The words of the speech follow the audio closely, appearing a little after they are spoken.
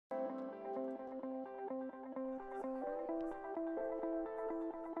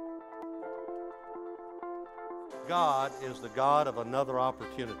God is the God of another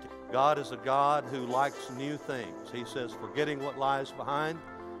opportunity. God is a God who likes new things. He says, forgetting what lies behind,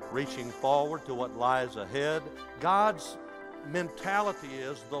 reaching forward to what lies ahead. God's mentality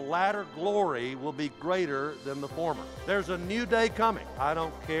is the latter glory will be greater than the former. There's a new day coming. I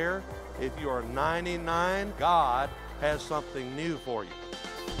don't care if you are 99, God has something new for you.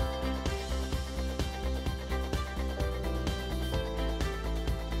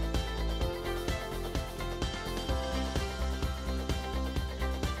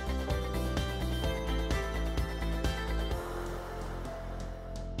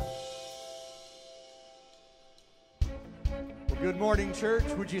 Good morning, church.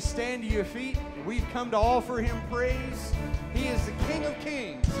 Would you stand to your feet? We've come to offer him praise. He is the King of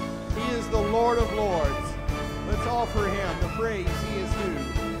Kings. He is the Lord of Lords. Let's offer him the praise he is due.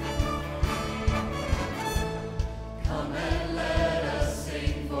 Come and let us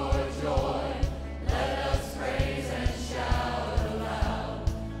sing for joy. Let us praise and shout aloud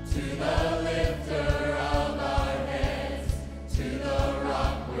to the lifter of our heads, to the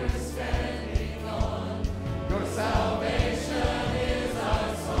rock we're standing on. Your salvation.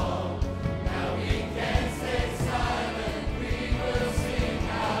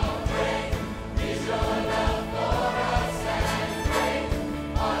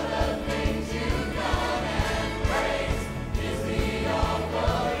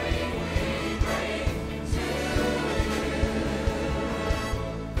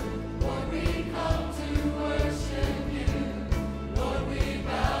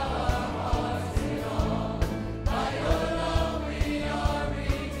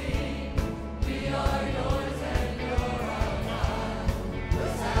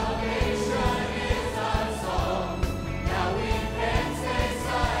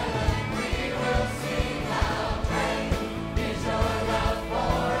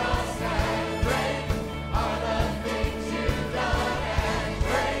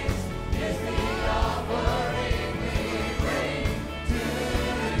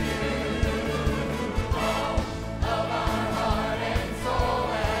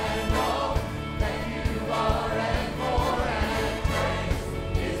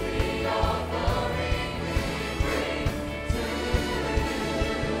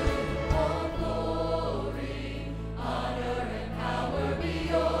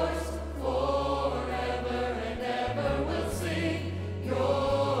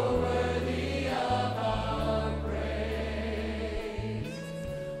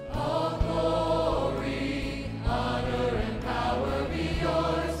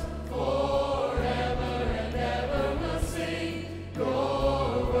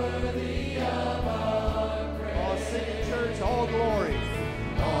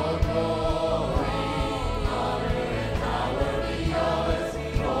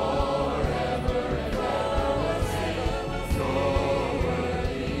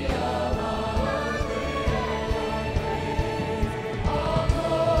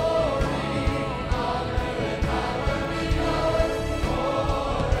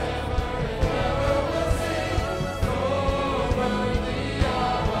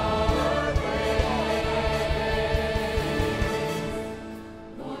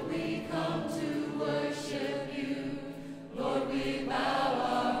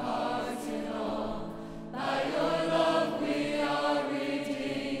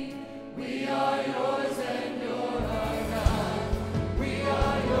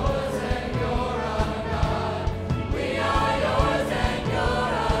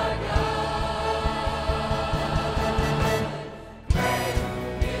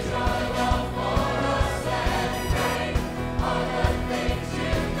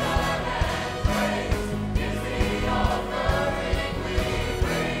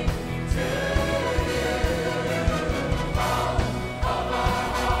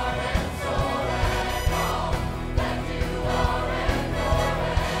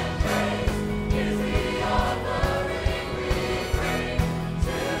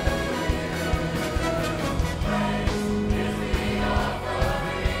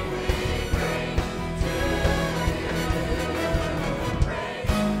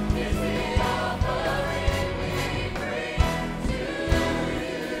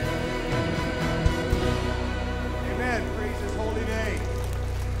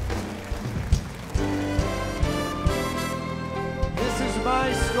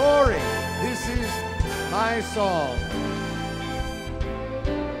 Song.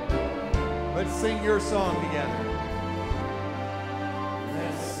 Let's sing your song together.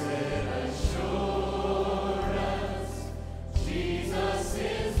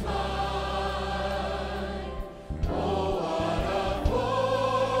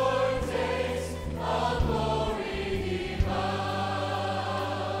 Glory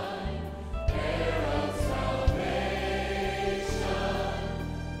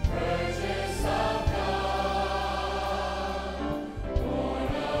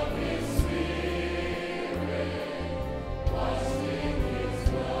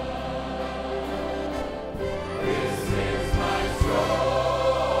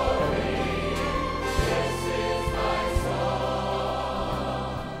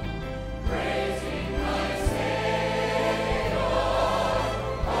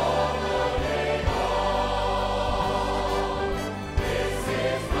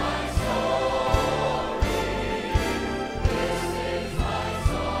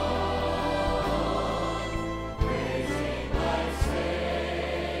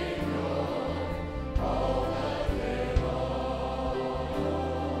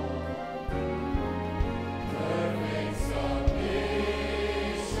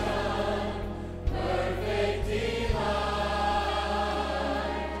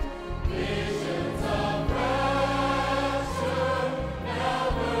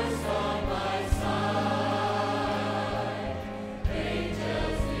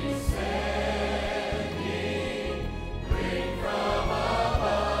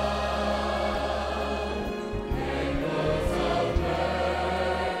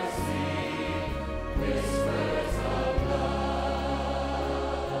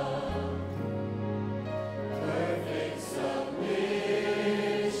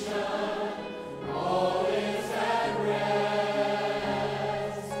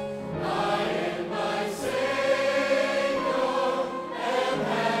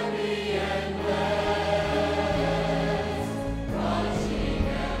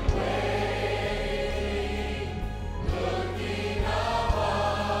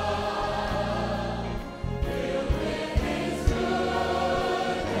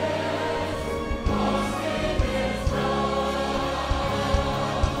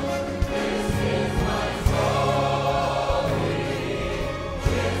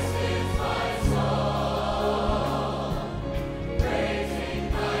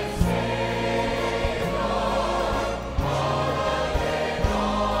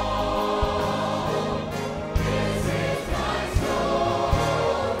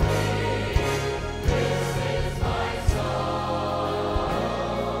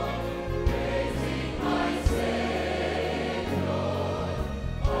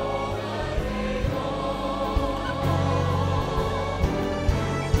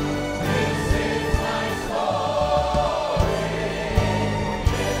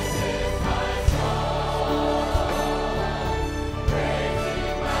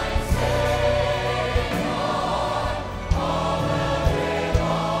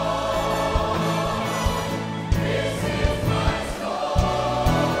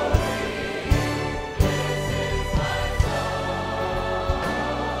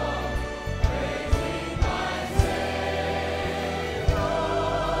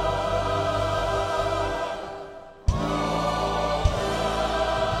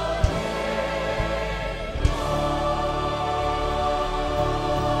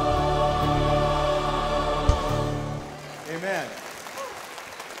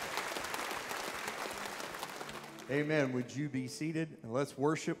Amen. Would you be seated? And let's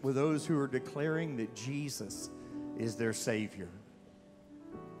worship with those who are declaring that Jesus is their Savior.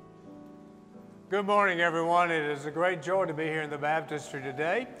 Good morning, everyone. It is a great joy to be here in the baptistry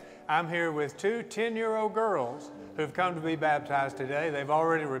today. I'm here with two 10-year-old girls who've come to be baptized today. They've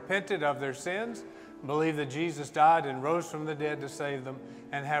already repented of their sins, believe that Jesus died and rose from the dead to save them,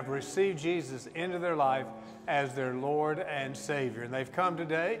 and have received Jesus into their life as their Lord and Savior. And they've come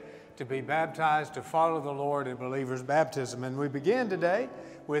today to be baptized, to follow the Lord in believer's baptism. And we begin today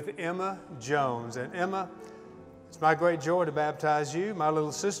with Emma Jones. And Emma, it's my great joy to baptize you, my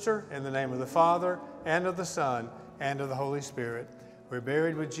little sister, in the name of the Father, and of the Son, and of the Holy Spirit. We're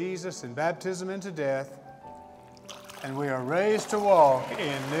buried with Jesus in baptism into death, and we are raised to walk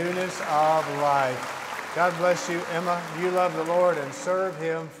in newness of life. God bless you, Emma. You love the Lord and serve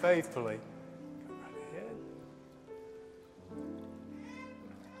Him faithfully. Come right ahead.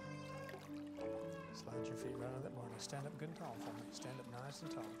 Slide your feet right on that morning. Stand up good and tall for me. Stand up nice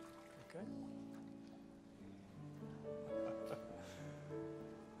and tall. Okay?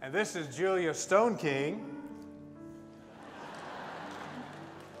 And this is Julia Stone King.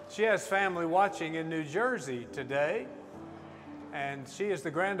 She has family watching in New Jersey today, and she is the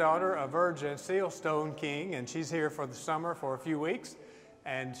granddaughter of Virgin Seal Stone King, and she's here for the summer for a few weeks.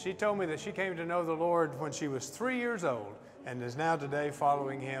 And she told me that she came to know the Lord when she was 3 years old and is now today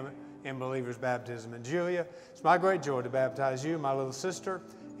following Him in believer's baptism. And Julia, it's my great joy to baptize you, my little sister,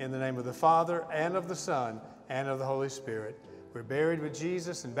 in the name of the Father, and of the Son, and of the Holy Spirit. We're buried with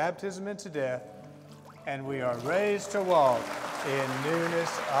Jesus in baptism into death, and we are raised to walk in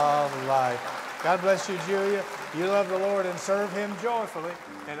newness of life. God bless you, Julia. You love the Lord and serve Him joyfully.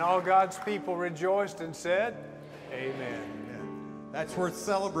 And all God's people rejoiced and said, Amen. Amen. That's worth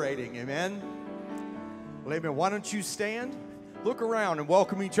celebrating. Amen. Well, amen. Why don't you stand? Look around and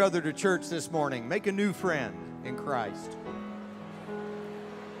welcome each other to church this morning. Make a new friend in Christ.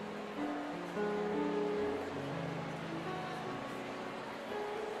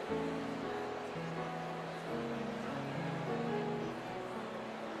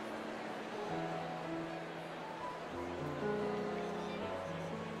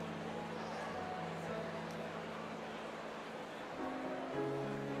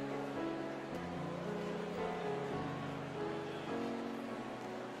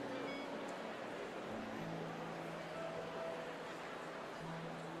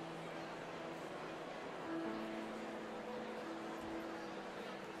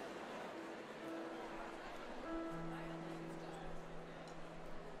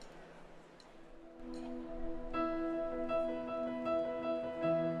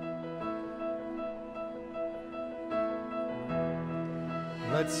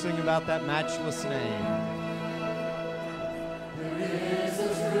 Let's sing about that matchless name. There is a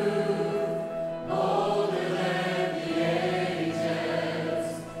truth older than the ages.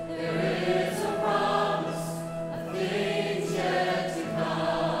 There is a promise of things yet to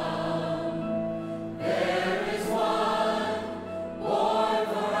come. There is one born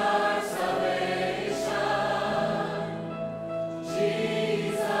for our salvation,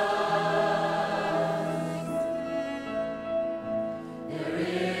 Jesus. There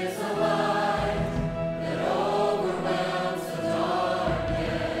is a light that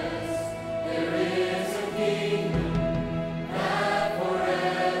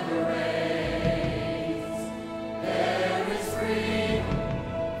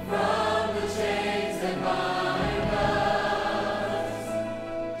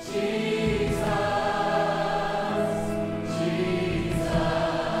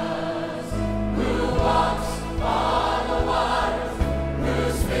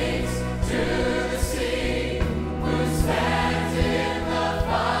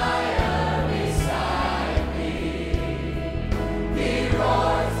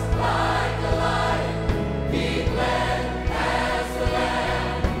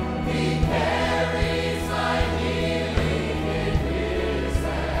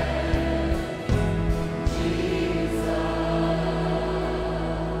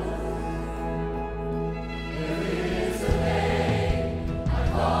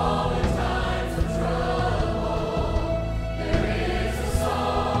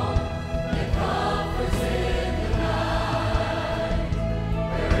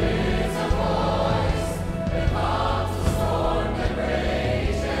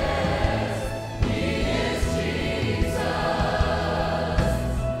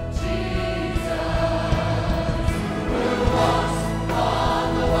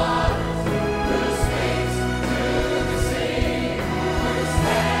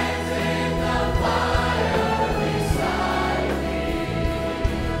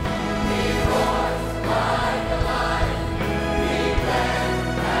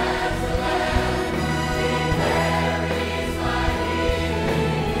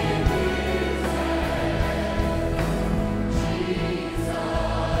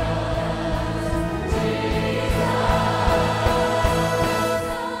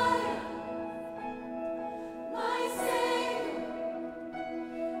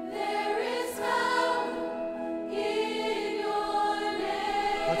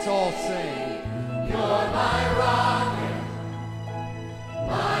Let's all sing. You're my rock,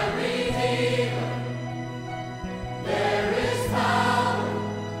 my redeemer. There is power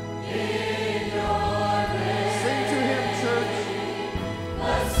in your name. Sing to him, church.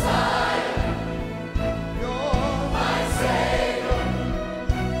 Messiah, You're my Savior.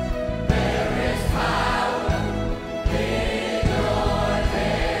 There is power in your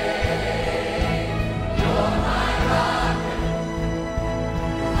name. You're my rock,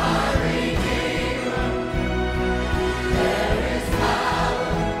 my redeemer. There is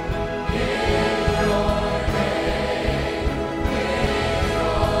power in your name.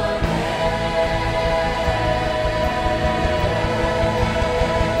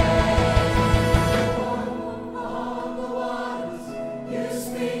 On the waters, you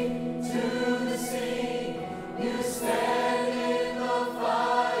speak to the sea. You stand in the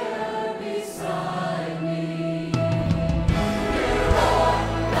fire beside me. You roar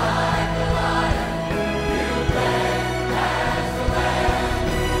like a lion. You blend as the lamb.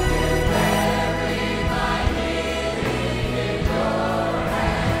 You carry my healing in your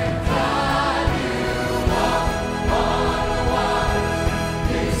hand. God, you walk on the waters.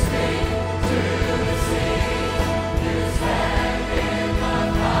 You speak to the sea. You stand in the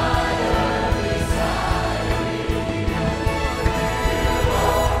fire beside me. You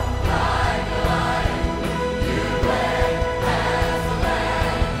roar like a lion. You blend as the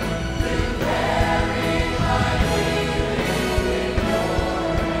lamb. You carry my healing in your hand.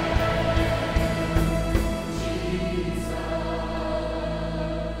 Jesus,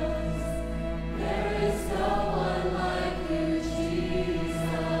 there is no one like you, Jesus.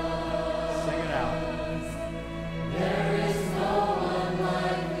 sing it out. There is no one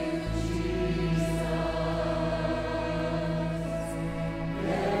like you, Jesus.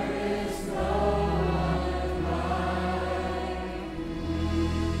 There is no one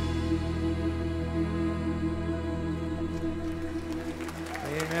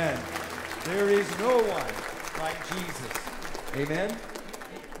Amen. There is no one like Jesus. Amen.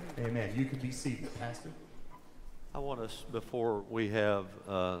 Amen. You can be seated, Pastor. I want us, before we have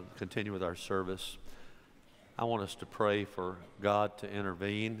continue with our service, I want us to pray for God to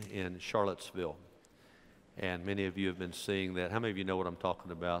intervene in Charlottesville. And many of you have been seeing that. How many of you know what I'm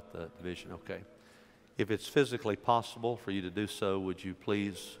talking about, the vision? Okay. If it's physically possible for you to do so, would you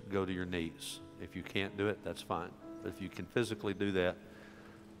please go to your knees? If you can't do it, that's fine. But if you can physically do that,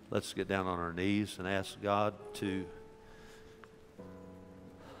 let's get down on our knees and ask God to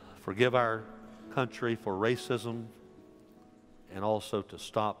forgive our country for racism and also to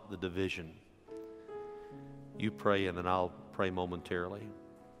stop the division. You pray and then I'll pray momentarily.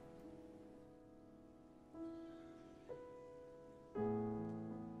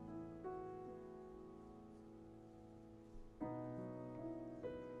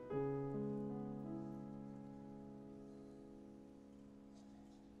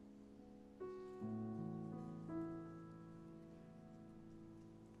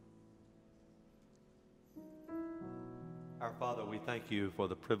 Our Father, we thank you for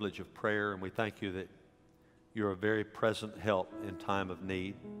the privilege of prayer, and we thank you that you're a very present help in time of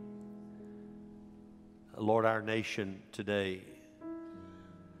need. Lord, our nation today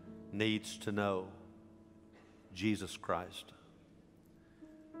needs to know Jesus Christ.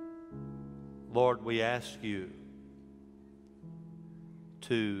 Lord, we ask you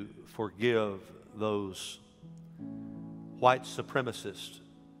to forgive those white supremacists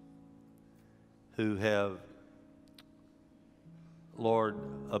who have, Lord,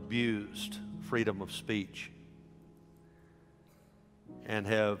 abused freedom of speech and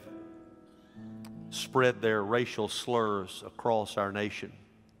have spread their racial slurs across our nation.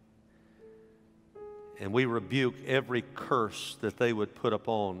 And we rebuke every curse that they would put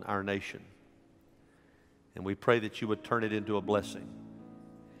upon our nation. And we pray that you would turn it into a blessing.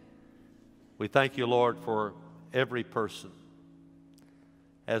 We thank you, Lord, for every person.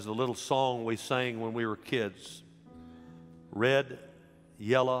 As the little song we sang when we were kids, red,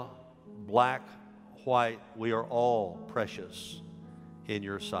 yellow, black, white, we are all precious in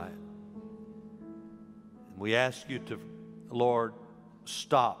your sight. And we ask you to, Lord,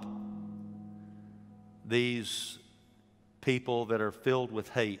 stop these people that are filled with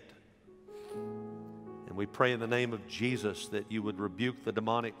hate. And we pray in the name of Jesus that you would rebuke the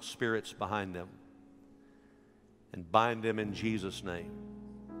demonic spirits behind them and bind them in Jesus' name.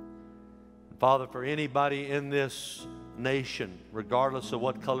 And Father, for anybody in this nation, regardless of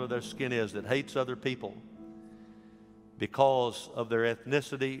what color their skin is, that hates other people because of their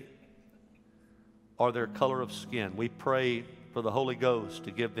ethnicity or their color of skin, we pray for the Holy Ghost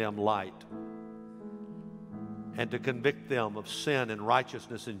to give them light. and to convict them of sin and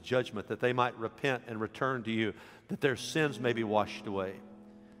righteousness and judgment, that they might repent and return to you, that their sins may be washed away.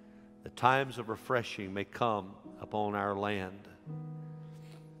 The times of refreshing may come upon our land.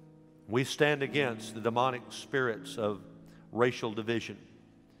 We stand against the demonic spirits of racial division.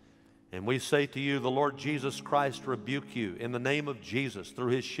 And we say to you, the Lord Jesus Christ rebuke you in the name of Jesus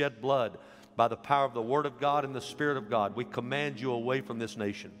through his shed blood, by the power of the Word of God and the Spirit of God. We command you away from this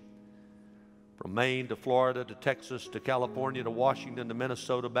nation. From Maine to Florida to Texas to California to Washington to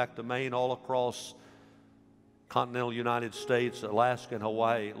Minnesota, back to Maine, all across continental United States, Alaska and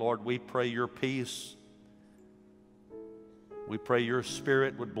Hawaii. Lord, we pray your peace. We pray your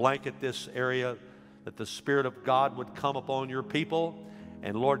Spirit would blanket this area, that the Spirit of God would come upon your people,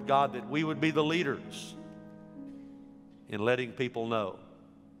 and Lord God, that we would be the leaders in letting people know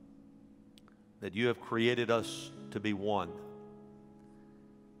that you have created us to be one.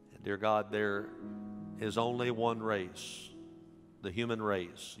 And dear God, there is only one race, the human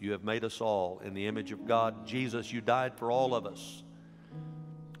race. You have made us all in the image of God. Jesus, you died for all of us.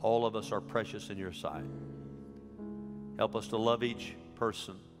 All of us are precious in your sight. Help us to love each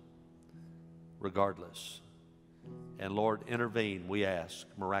person regardless. And Lord, intervene, we ask,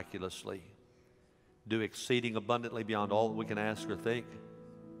 miraculously. Do exceeding abundantly beyond all that we can ask or think.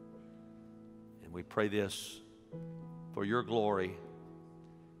 And we pray this for your glory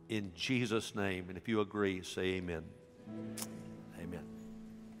in Jesus' name. And if you agree, say amen. Amen.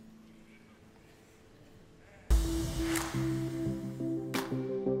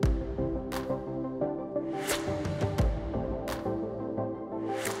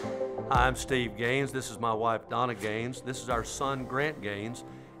 Hi, I'm Steve Gaines. This is my wife, Donna Gaines. This is our son, Grant Gaines.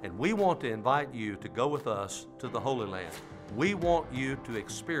 And we want to invite you to go with us to the Holy Land. We want you to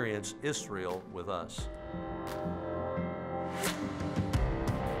experience Israel with us.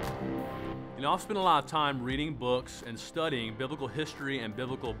 You know, I've spent a lot of time reading books and studying biblical history and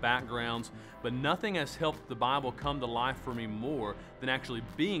biblical backgrounds, but nothing has helped the Bible come to life for me more than actually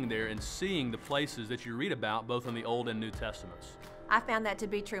being there and seeing the places that you read about both in the Old and New Testaments. I found that to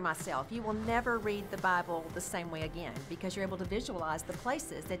be true myself. You will never read the Bible the same way again because you're able to visualize the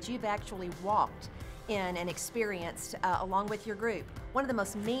places that you've actually walked in and experienced along with your group. One of the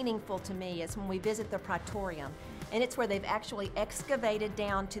most meaningful to me is when we visit the Praetorium, and it's where they've actually excavated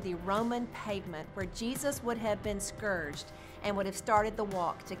down to the Roman pavement where Jesus would have been scourged and would have started the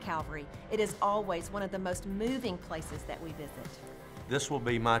walk to Calvary. It is always one of the most moving places that we visit. This will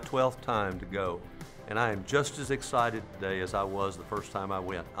be my 12th time to go, and I am just as excited today as I was the first time I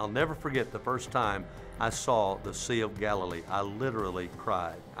went. I'll never forget the first time I saw the Sea of Galilee. I literally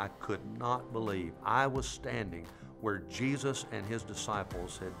cried. I could not believe I was standing where Jesus and his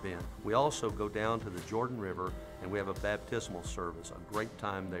disciples had been. We also go down to the Jordan River and we have a baptismal service, a great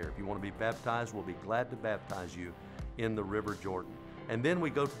time there. If you want to be baptized, we'll be glad to baptize you in the River Jordan. And then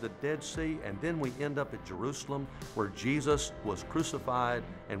we go to the Dead Sea, and then we end up at Jerusalem, where Jesus was crucified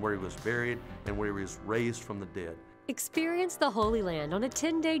and where he was buried and where he was raised from the dead. Experience the Holy Land on a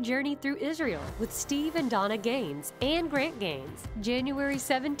 10-day journey through Israel with Steve and Donna Gaines and Grant Gaines, January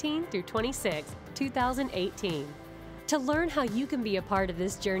 17 through 26, 2018. To learn how you can be a part of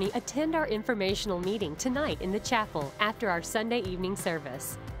this journey, attend our informational meeting tonight in the chapel after our Sunday evening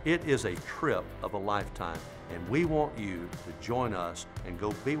service. It is a trip of a lifetime, and we want you to join us and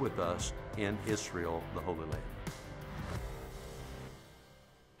go be with us in Israel, the Holy Land.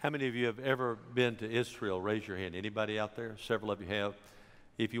 How many of you have ever been to Israel? Raise your hand. Anybody out there? Several of you have.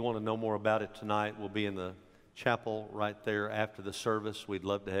 If you want to know more about it tonight, we'll be in the chapel right there after the service. We'd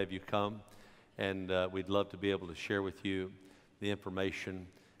love to have you come, and we'd love to be able to share with you the information.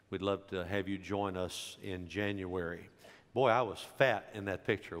 We'd love to have you join us in January. Boy, I was fat in that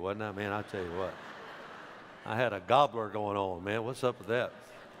picture, wasn't I? Man, I tell you what. I had a gobbler going on, man. What's up with that?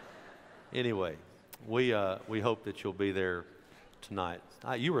 Anyway, we hope that you'll be there tonight.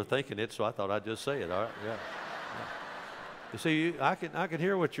 You were thinking it, so I thought I'd just say it. All right, yeah. You see, I can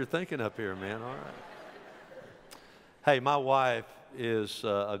hear what you're thinking up here, man. All right. Hey, my wife is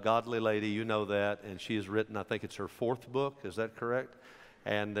a godly lady. You know that, and she has written, I think it's her 4th book. Is that correct?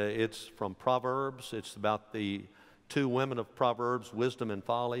 And it's from Proverbs. It's about the 2 women of Proverbs, wisdom and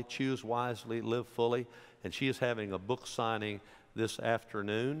folly. Choose wisely, live fully. And she is having a book signing this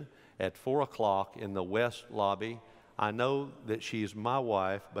afternoon at 4 o'clock in the West Lobby. I know that she's my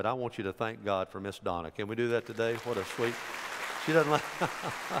wife, but I want you to thank God for Miss Donna. Can we do that today? What a sweet. She doesn't like.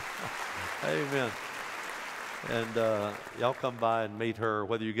 Amen. And y'all come by and meet her,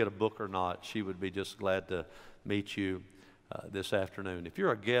 whether you get a book or not. She would be just glad to meet you this afternoon. If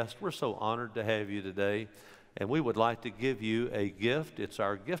you're a guest, we're so honored to have you today, and we would like to give you a gift. It's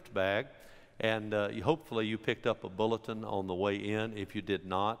our gift bag. And hopefully you picked up a bulletin on the way in. If you did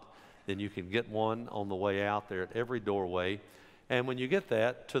not, then you can get one on the way out there at every doorway. And when you get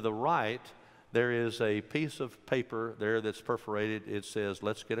that, to the right, there is a piece of paper there that's perforated. It says,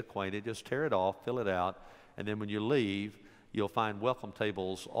 let's get acquainted. Just tear it off, fill it out, and then when you leave, you'll find welcome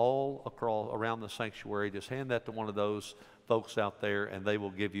tables all around the sanctuary. Just hand that to one of those folks out there, and they will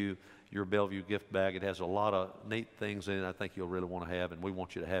give you your Bellevue gift bag. It has a lot of neat things in it I think you'll really want to have, and we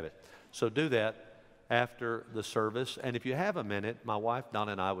want you to have it. So do that after the service. And if you have a minute, my wife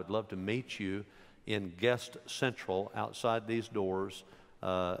Donna and I would love to meet you in Guest Central outside these doors.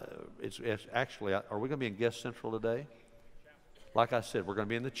 It's actually, are we going to be in Guest Central today? Like I said, we're going to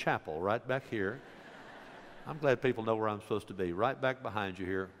be in the chapel right back here. I'm glad people know where I'm supposed to be. Right back behind you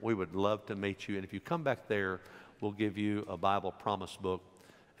here. We would love to meet you. And if you come back there, we'll give you a Bible promise book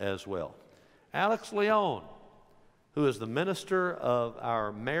as well. Alex Leon, who is the minister of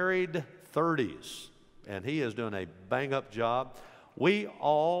our married 30s, and he is doing a bang-up job. We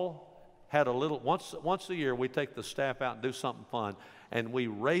all had a little, once a year, we take the staff out and do something fun, and we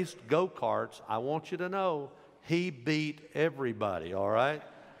raced go-karts. I want you to know, he beat everybody, all right?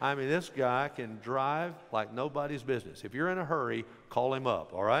 I mean, this guy can drive like nobody's business. If you're in a hurry, call him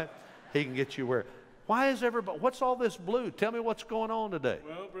up, all right? He can get you where. Why is everybody, what's all this blue? Tell me what's going on today.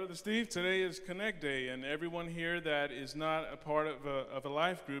 Well, Brother Steve, today is Connect Day, and everyone here that is not a part of a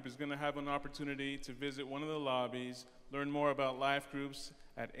life group is going to have an opportunity to visit one of the lobbies, learn more about life groups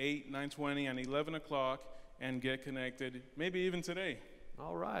at 8, 9:20, and 11 o'clock, and get connected, maybe even today.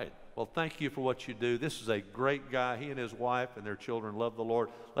 All right. Well, thank you for what you do. This is a great guy. He and his wife and their children love the Lord.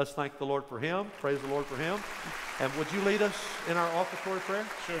 Let's thank the Lord for him. Praise the Lord for him. And would you lead us in our offertory prayer?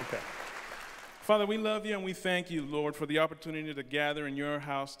 Sure. Okay. Father, we love you and we thank you, Lord, for the opportunity to gather in your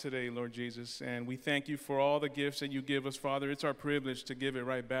house today, Lord Jesus. And we thank you for all the gifts that you give us, Father. It's our privilege to give it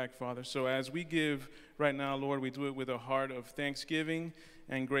right back, Father. So as we give right now, Lord, we do it with a heart of thanksgiving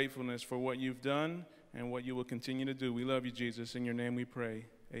and gratefulness for what you've done and what you will continue to do. We love you, Jesus. In your name we pray.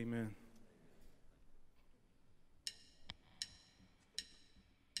 Amen.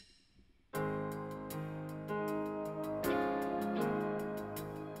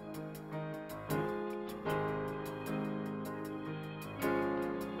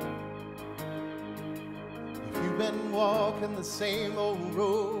 Been walking the same old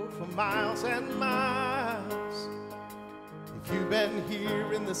road for miles and miles. If you've been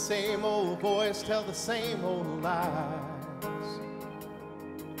hearing the same old voice tell the same old lies.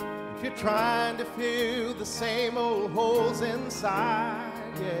 If you're trying to fill the same old holes inside,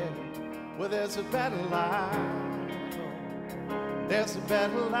 yeah, well, there's a better life. There's a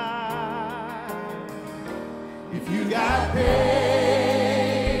better life. If you got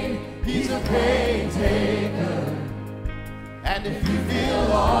pain, he's a pain taker. And if you feel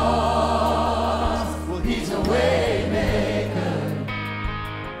lost, well, he's a way maker.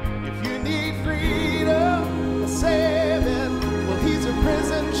 If you need freedom, a saving, well, he's a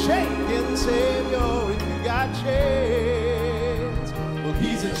prison shaking savior. If you got chains, well,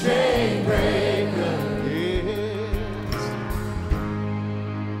 he's a chain breaker. Yes.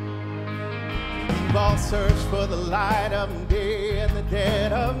 We've all searched for the light of day and the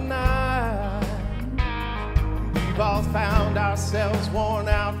dead of night. We've all found ourselves worn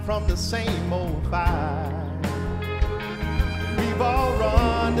out from the same old fight. We've all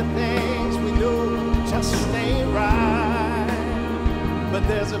run to things we know just ain't right. But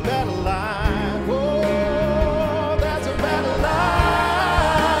there's a better life. Oh, there's a better life.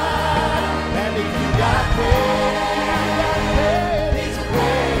 And if you got pain, he's a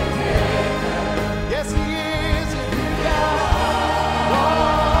pain taker. Yes, he is. If you got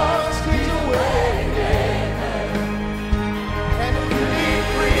lost, he's a way maker. And if you need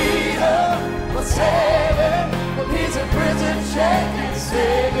freedom or saving, well, he's a prison shaking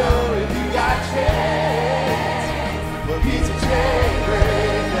savior. If you got chains, well, he's a chain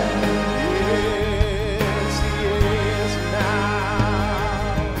breaker. Yes, he is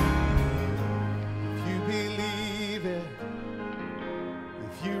now. If you believe it,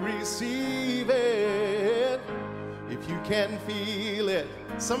 if you receive it, if you can feel it,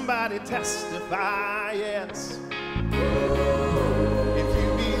 somebody testify, yes. If you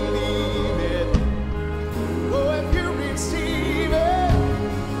believe it, oh, if you receive it,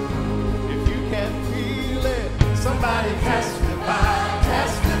 if you can feel it, somebody testify,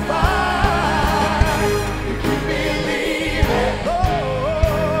 testify. If you believe it,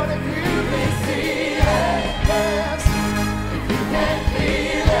 oh, if you receive it, yes. If you can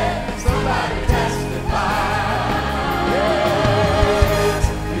feel it, somebody testify. Yes.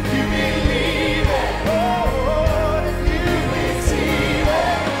 If you believe it, oh, if you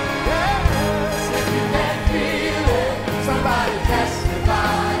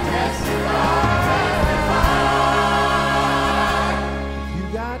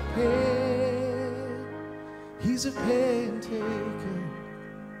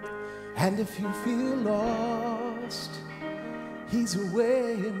if you feel lost, He's a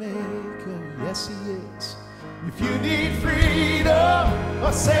way maker, yes He is. If you need freedom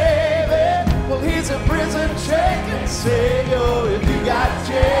or saving, well He's a prison shaking Savior. If you got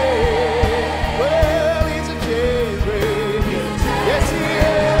jail, well He's a jailbreaker, yes He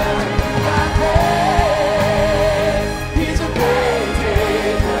is. If you got pain, He's a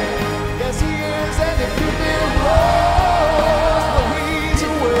paymaker, yes He is. And if you feel lost, well He's a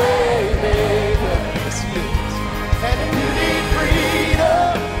way maker, yes He is. And if you need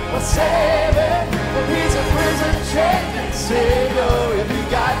freedom or saving, well He's a prison shaking Savior. If you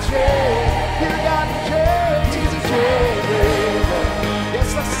got chains, He's a jailbreaker.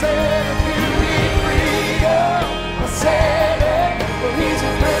 Yes, I said if you need freedom or saving, well He's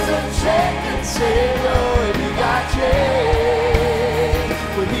a prison shaking Savior. If you got chains,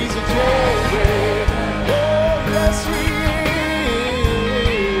 well He's a jailbreaker. Oh, yes He is.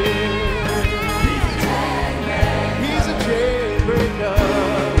 He's a jailbreaker.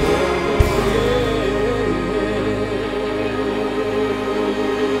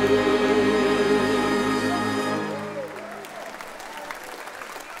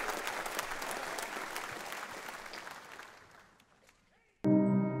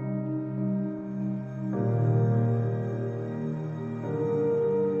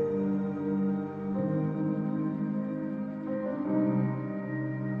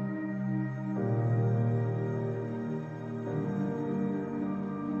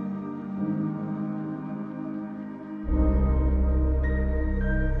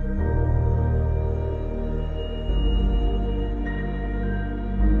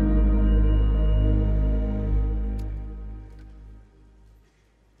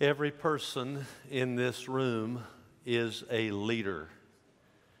 Every person in this room is a leader.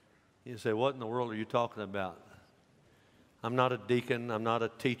 You say, what in the world are you talking about? I'm not a deacon, I'm not a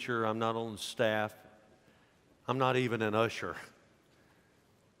teacher, I'm not on staff, I'm not even an usher.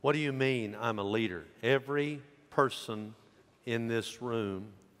 What do you mean I'm a leader? Every person in this room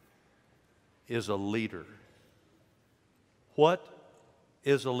is a leader. What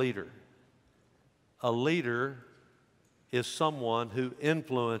is a leader? A leader is someone who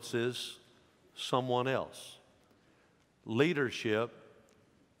influences someone else. Leadership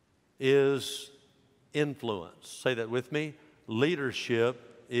is influence. Say that with me.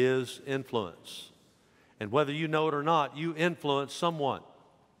 Leadership is influence. And whether you know it or not, you influence someone.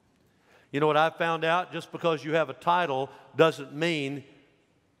 You know what I found out? Just because you have a title doesn't mean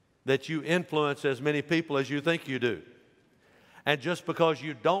that you influence as many people as you think you do. And just because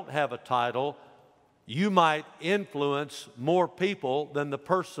you don't have a title, you might influence more people than the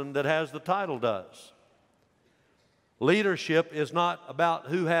person that has the title does. Leadership is not about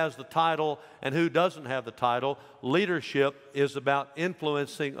who has the title and who doesn't have the title. Leadership is about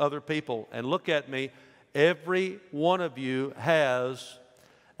influencing other people. And look at me, every one of you has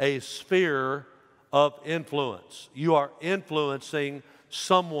a sphere of influence. You are influencing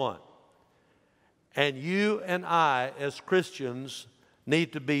someone. And you and I, as Christians,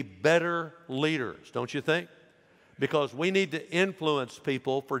 need to be better leaders, don't you think? Because we need to influence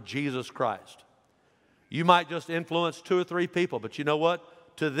people for Jesus Christ. You might just influence 2 or 3 people, but you know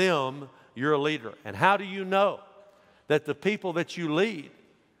what? To them, you're a leader. And how do you know that the people that you lead,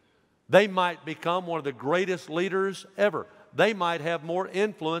 they might become one of the greatest leaders ever? They might have more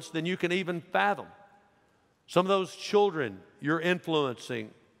influence than you can even fathom. Some of those children you're influencing,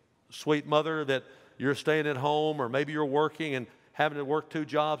 sweet mother, that you're staying at home, or maybe you're working and having to work 2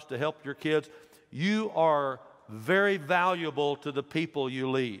 jobs to help your kids, you are very valuable to the people you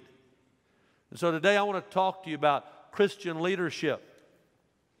lead. And so today I want to talk to you about Christian leadership.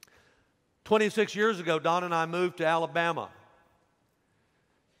 26 years ago, Don and I moved to Alabama.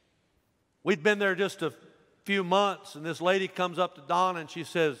 We'd been there just a few months, and this lady comes up to Don and she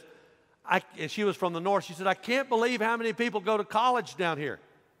says, and she was from the north, she said, I can't believe how many people go to college down here.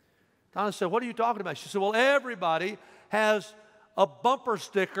 Donna said, what are you talking about? She said, well, everybody has a bumper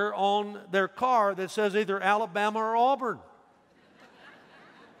sticker on their car that says either Alabama or Auburn.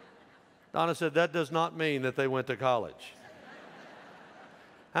 Donna said, that does not mean that they went to college.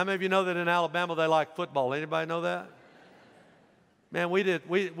 How many of you know that in Alabama they like football? Anybody know that? Man, we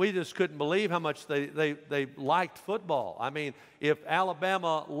just couldn't believe how much they liked football. I mean, if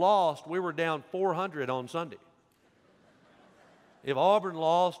Alabama lost, we were down 400 on Sunday. If Auburn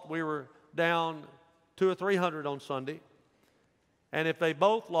lost, we were down 200 or 300 on Sunday. And if they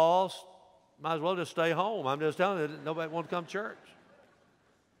both lost, might as well just stay home. I'm just telling you, nobody wants to come to church.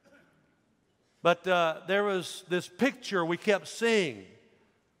 But there was this picture we kept seeing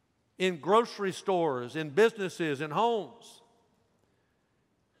in grocery stores, in businesses, in homes.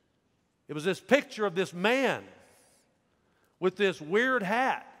 It was this picture of this man with this weird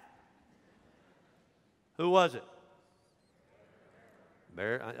hat. Who was it?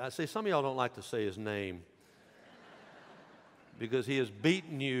 Bear. I see some of y'all don't like to say his name because he has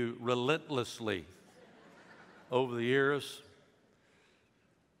beaten you relentlessly over the years.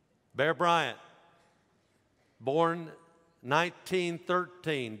 Bear Bryant, born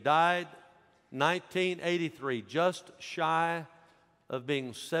 1913, died 1983, just shy of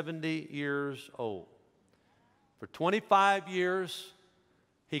being 70 years old. For 25 years,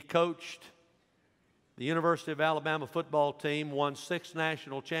 he coached the University of Alabama football team, won 6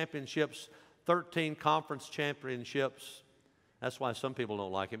 national championships, 13 conference championships. That's why some people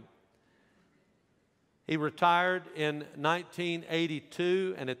don't like him. He retired in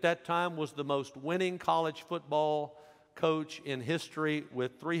 1982, and at that time was the most winning college football coach in history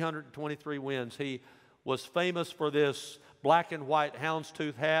with 323 wins. He was famous for this black and white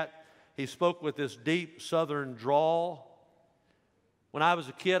houndstooth hat. He spoke with this deep southern drawl. When I was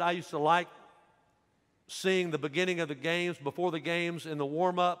a kid, I used to like seeing the beginning of the games, before the games, in the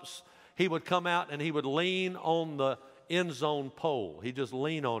warm-ups. He would come out and he would lean on the end zone pole. He'd just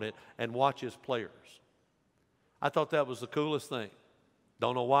lean on it and watch his players. I thought that was the coolest thing.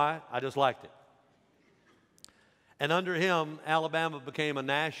 Don't know why, I just liked it. And under him, Alabama became a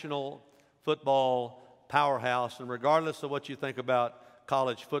national football powerhouse. And regardless of what you think about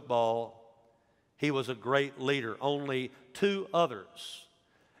college football, he was a great leader. Only 2 others.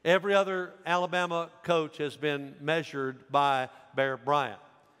 Every other Alabama coach has been measured by Bear Bryant.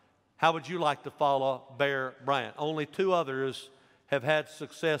 How would you like to follow Bear Bryant? Only 2 others have had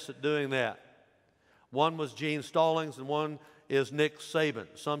success at doing that. One was Gene Stallings and one is Nick Saban.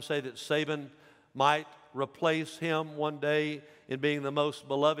 Some say that Saban might replace him one day in being the most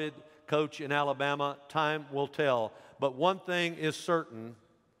beloved coach in Alabama. Time will tell. But one thing is certain,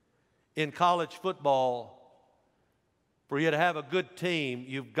 in college football, for you to have a good team,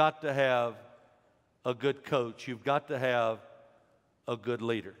 you've got to have a good coach. You've got to have a good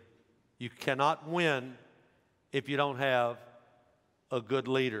leader. You cannot win if you don't have a good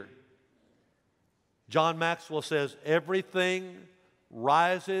leader. John Maxwell says, everything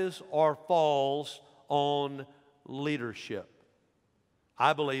rises or falls on leadership.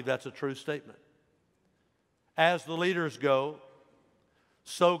 I believe that's a true statement. As the leaders go,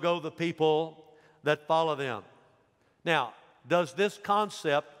 so go the people that follow them. Now, does this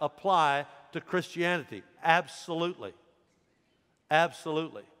concept apply to Christianity? Absolutely.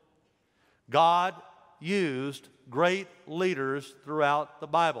 Absolutely. God used great leaders throughout the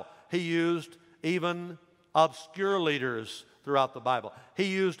Bible. He used even obscure leaders throughout the Bible. He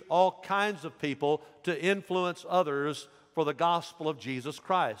used all kinds of people to influence others for the gospel of Jesus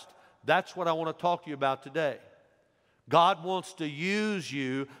Christ. That's what I want to talk to you about today. God wants to use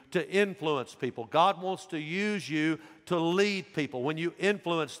you to influence people. God wants to use you to lead people. When you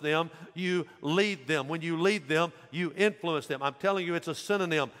influence them, you lead them. When you lead them, you influence them. I'm telling you, it's a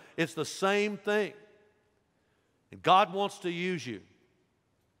synonym. It's the same thing. And God wants to use you.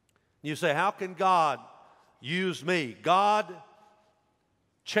 You say, how can God use me? God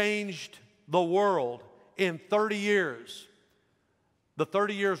changed the world in 30 years. The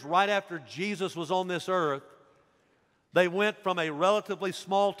 30 years right after Jesus was on this earth, they went from a relatively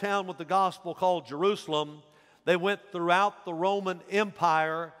small town with the gospel called Jerusalem. They went throughout the Roman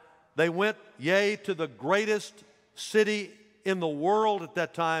Empire. They went, yea, to the greatest city in the world at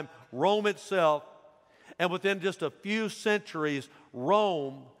that time, Rome itself. And within just a few centuries,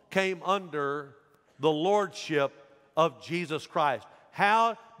 Rome came under the lordship of Jesus Christ.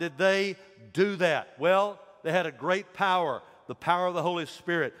 How did they do that? Well, they had a great power, the power of the Holy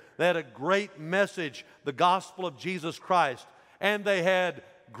Spirit. They had a great message, the gospel of Jesus Christ. And they had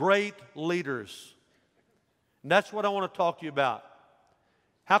great leaders. And that's what I want to talk to you about.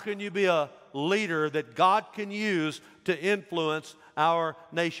 How can you be a leader that God can use to influence our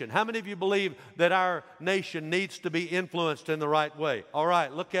nation? How many of you believe that our nation needs to be influenced in the right way? All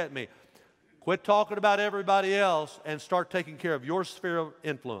right, look at me. Quit talking about everybody else and start taking care of your sphere of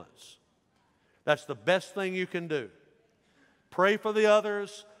influence. That's the best thing you can do. Pray for the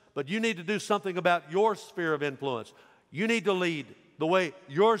others, but you need to do something about your sphere of influence. You need to lead the way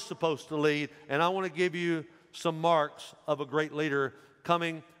you're supposed to lead, and I want to give you some marks of a great leader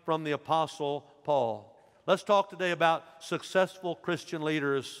coming from the Apostle Paul. Let's talk today about successful Christian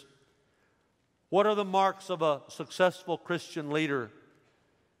leaders. What are the marks of a successful Christian leader?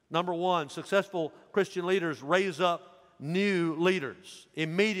 Number one, successful Christian leaders raise up new leaders.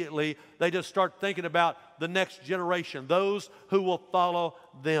 Immediately, they just start thinking about the next generation, those who will follow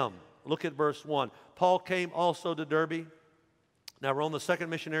them. Look at verse 1. Paul came also to Derbe, Now we're on the second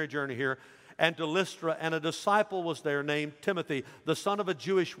missionary journey here, and to Lystra, and a disciple was there named Timothy, the son of a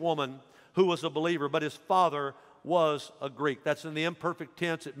Jewish woman who was a believer, but his father was a Greek. That's in the imperfect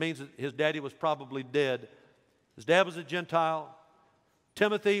tense. It means that his daddy was probably dead. His dad was a Gentile.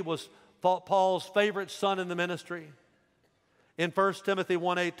 Timothy was Paul's favorite son in the ministry. In 1 Timothy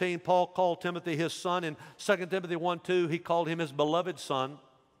 1:18, Paul called Timothy his son. In 2 Timothy 1:2, he called him his beloved son.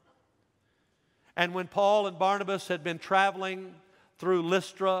 And when Paul and Barnabas had been traveling through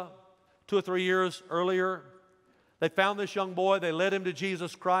Lystra 2 or 3 years earlier, they found this young boy. They led him to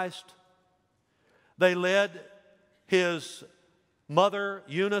Jesus Christ. They led his mother,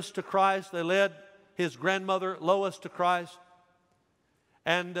 Eunice, to Christ. They led his grandmother, Lois, to Christ.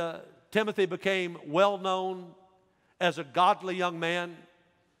 And Timothy became well known as a godly young man,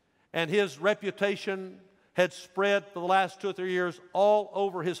 and his reputation had spread for the last 2 or 3 years all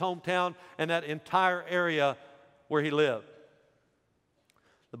over his hometown and that entire area where he lived.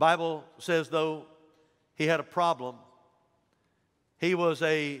 The Bible says, though, he had a problem. He was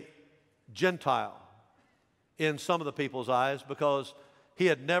a Gentile in some of the people's eyes because he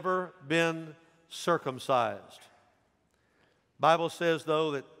had never been circumcised. The Bible says,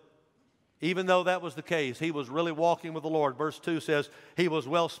 though, that even though that was the case, he was really walking with the Lord. Verse 2 says, he was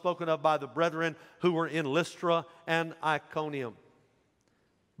well spoken of by the brethren who were in Lystra and Iconium.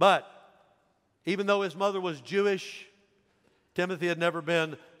 But even though his mother was Jewish, Timothy had never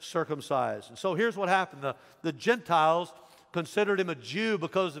been circumcised. And so here's what happened. The Gentiles considered him a Jew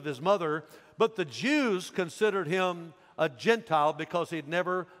because of his mother, but the Jews considered him a Gentile because he'd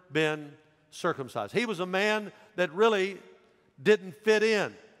never been circumcised. He was a man that really didn't fit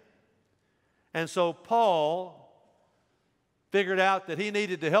in. And so Paul figured out that he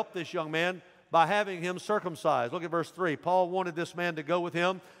needed to help this young man by having him circumcised. Look at verse 3. Paul wanted this man to go with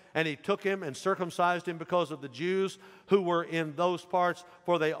him, and he took him and circumcised him because of the Jews who were in those parts,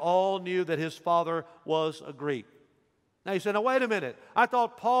 for they all knew that his father was a Greek. Now you say, now wait a minute. I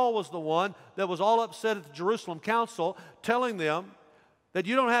thought Paul was the one that was all upset at the Jerusalem council, telling them that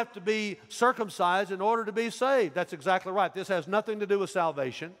you don't have to be circumcised in order to be saved. That's exactly right. This has nothing to do with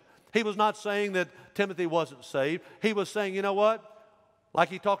salvation. He was not saying that Timothy wasn't saved. He was saying, you know what? Like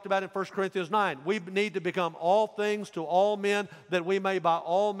he talked about in 1 Corinthians 9, we need to become all things to all men that we may by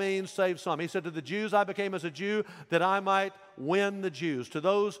all means save some. He said, to the Jews I became as a Jew that I might win the Jews. To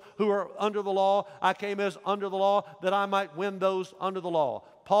those who are under the law, I came as under the law that I might win those under the law.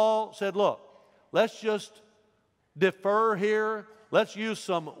 Paul said, look, let's just defer here. Let's use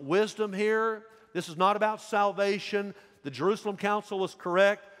some wisdom here. This is not about salvation. The Jerusalem council was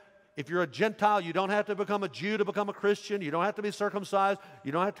correct. If you're a Gentile, you don't have to become a Jew to become a Christian. You don't have to be circumcised.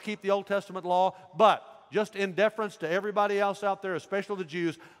 You don't have to keep the Old Testament law. But just in deference to everybody else out there, especially the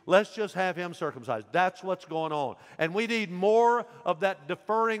Jews, let's just have him circumcised. That's what's going on. And we need more of that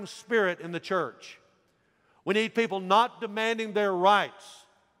deferring spirit in the church. We need people not demanding their rights,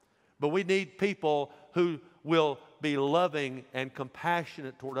 but we need people who will be loving and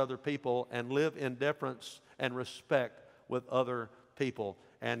compassionate toward other people and live in deference and respect with other people.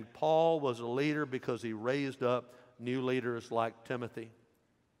 And Paul was a leader because he raised up new leaders like Timothy.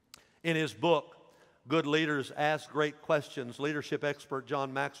 In his book, Good Leaders Ask Great Questions, leadership expert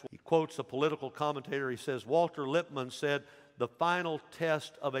John Maxwell, he quotes a political commentator. He says, Walter Lippmann said, the final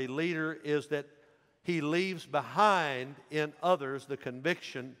test of a leader is that he leaves behind in others the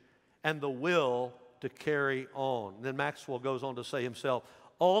conviction and the will to carry on. And then Maxwell goes on to say himself,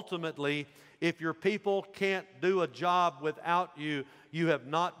 ultimately, if your people can't do a job without you, you have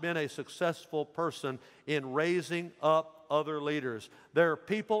not been a successful person in raising up other leaders. There are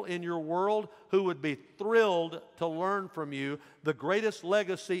people in your world who would be thrilled to learn from you. The greatest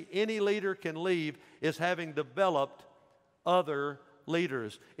legacy any leader can leave is having developed other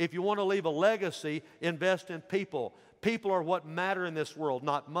leaders. If you want to leave a legacy, invest in people. People are what matter in this world,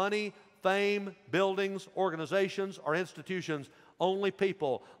 not money, fame, buildings, organizations, or institutions. Only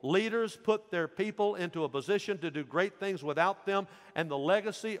people. Leaders put their people into a position to do great things without them, and the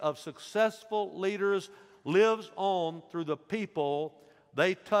legacy of successful leaders lives on through the people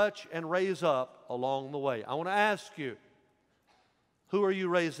they touch and raise up along the way. I want to ask you, who are you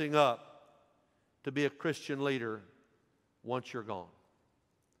raising up to be a Christian leader once you're gone?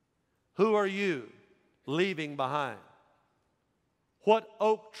 Who are you leaving behind? What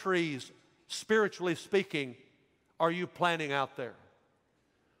oak trees, spiritually speaking, are you planting out there?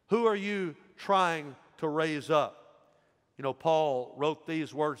 Who are you trying to raise up? You know, Paul wrote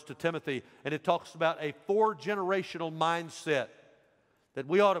these words to Timothy, and it talks about a 4-generational mindset that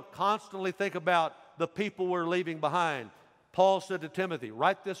we ought to constantly think about the people we're leaving behind. Paul said to Timothy,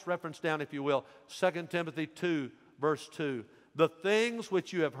 write this reference down if you will, 2 Timothy 2, verse 2. The things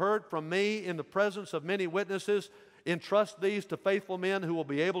which you have heard from me in the presence of many witnesses, entrust these to faithful men who will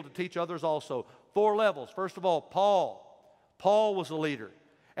be able to teach others also. 4 levels. First of all, Paul. Paul was a leader.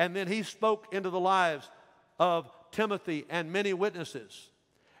 And then he spoke into the lives of Timothy and many witnesses.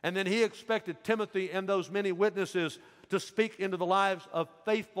 And then he expected Timothy and those many witnesses to speak into the lives of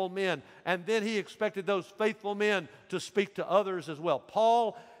faithful men. And then he expected those faithful men to speak to others as well.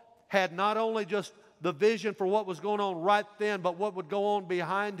 Paul had not only just the vision for what was going on right then, but what would go on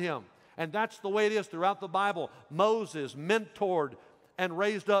behind him. And that's the way it is throughout the Bible. Moses mentored and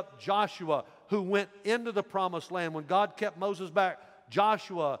raised up Joshua, who went into the promised land. When God kept Moses back,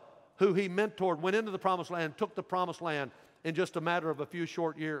 Joshua, who he mentored, went into the promised land and took the promised land in just a matter of a few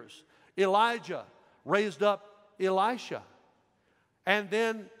short years. Elijah raised up Elisha. And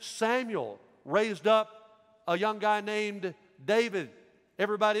then Samuel raised up a young guy named David.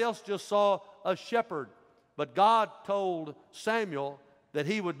 Everybody else just saw a shepherd. But God told Samuel that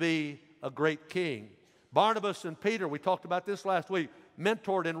he would be a great king. Barnabas and Peter, we talked about this last week,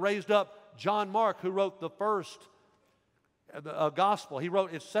 mentored and raised up John Mark, who wrote the first gospel. He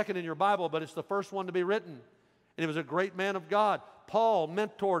wrote, it's second in your Bible, but it's the first one to be written. And he was a great man of God. Paul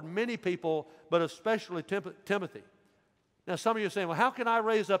mentored many people, but especially Timothy. Now, some of you are saying, well, how can I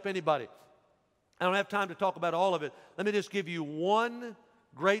raise up anybody? I don't have time to talk about all of it. Let me just give you one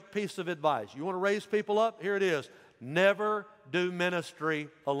great piece of advice. You want to raise people up? Here it is. Never do ministry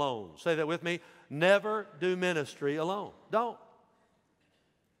alone. Say that with me. Never do ministry alone. Don't.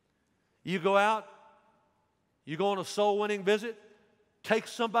 You go out, you go on a soul-winning visit, take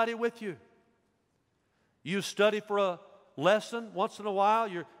somebody with you. You study for a lesson once in a while,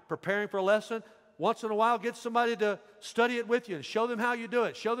 you're preparing for a lesson. Once in a while, get somebody to study it with you and show them how you do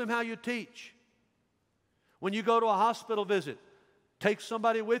it. Show them how you teach. When you go to a hospital visit, take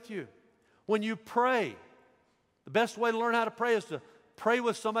somebody with you. When you pray, the best way to learn how to pray is to pray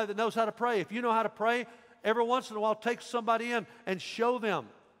with somebody that knows how to pray. If you know how to pray, every once in a while, take somebody in and show them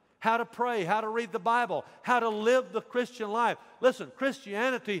how to pray, how to read the Bible, how to live the Christian life. Listen,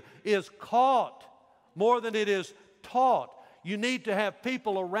 Christianity is caught more than it is taught. You need to have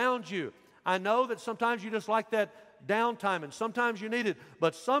people around you. I know that sometimes you just like that downtime, and sometimes you need it,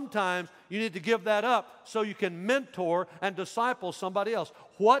 but sometimes you need to give that up so you can mentor and disciple somebody else.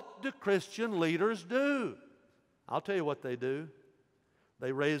 What do Christian leaders do? I'll tell you what they do.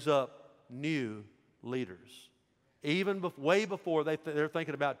 They raise up new leaders. Even way before they're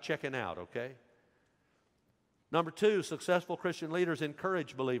thinking about checking out, okay? Number 2, successful Christian leaders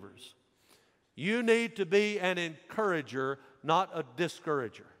encourage believers. You need to be an encourager, not a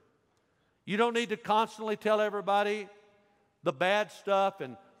discourager. You don't need to constantly tell everybody the bad stuff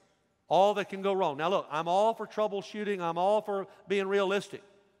and all that can go wrong. Now look, I'm all for troubleshooting. I'm all for being realistic.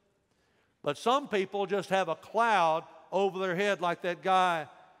 But some people just have a cloud over their head like that guy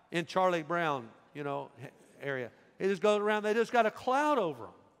in Charlie Brown, area. They just go around, they just got a cloud over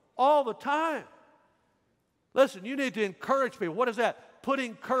them all the time. Listen, you need to encourage people. What is that?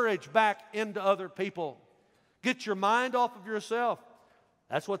 Putting courage back into other people. Get your mind off of yourself.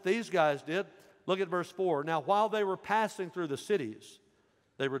 That's what these guys did. Look at verse 4. Now, while they were passing through the cities,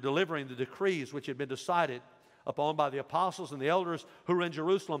 they were delivering the decrees which had been decided upon by the apostles and the elders who were in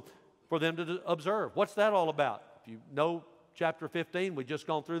Jerusalem for them to observe. What's that all about? If you know chapter 15, we've just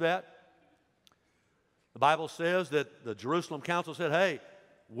gone through that. The Bible says that the Jerusalem council said, hey,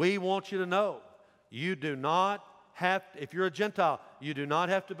 we want you to know, you do not have, if you're a Gentile, you do not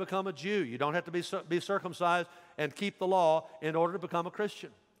have to become a Jew. You don't have to be circumcised and keep the law in order to become a Christian.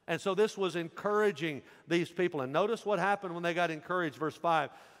 And so this was encouraging these people. And notice what happened when they got encouraged, verse 5.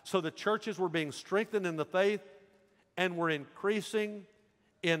 So the churches were being strengthened in the faith and were increasing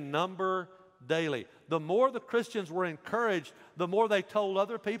in number daily. The more the Christians were encouraged, the more they told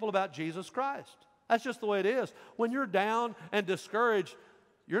other people about Jesus Christ. That's just the way it is. When you're down and discouraged,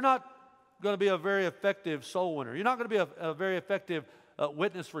 you're not going to be a very effective soul winner. You're not going to be a very effective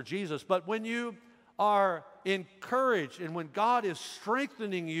witness for Jesus. But when you are encouraged and when God is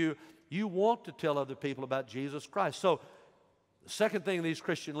strengthening you, you want to tell other people about Jesus Christ. So the second thing these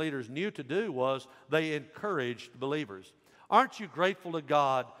Christian leaders knew to do was they encouraged believers. Aren't you grateful to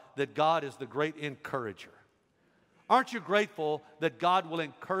God that God is the great encourager? Aren't you grateful that God will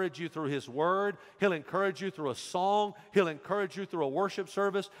encourage you through His Word? He'll encourage you through a song. He'll encourage you through a worship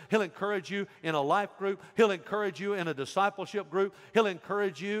service. He'll encourage you in a life group. He'll encourage you in a discipleship group. He'll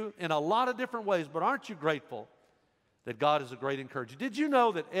encourage you in a lot of different ways. But aren't you grateful that God is a great encourager? Did you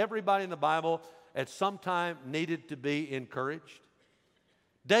know that everybody in the Bible at some time needed to be encouraged?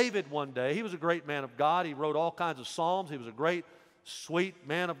 David one day, he was a great man of God. He wrote all kinds of psalms. He was a great sweet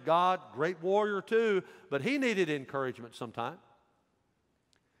man of God, great warrior too, but he needed encouragement sometime.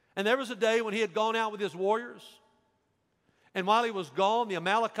 And there was a day when he had gone out with his warriors, and while he was gone, the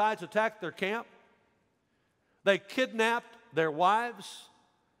Amalekites attacked their camp. They kidnapped their wives,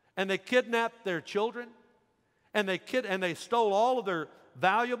 and they kidnapped their children, and they stole all of their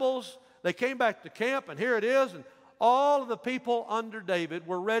valuables. They came back to camp, and here it is, and all of the people under David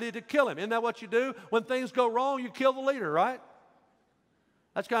were ready to kill him. Isn't that what you do? When things go wrong, you kill the leader, right?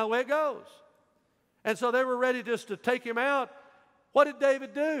 That's kind of the way it goes. And so they were ready just to take him out. What did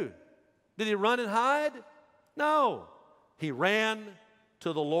David do? Did he run and hide? No. He ran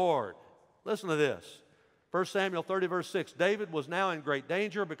to the Lord. Listen to this. 1 Samuel 30, verse 6. David was now in great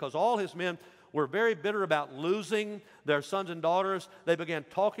danger because all his men were very bitter about losing their sons and daughters. They began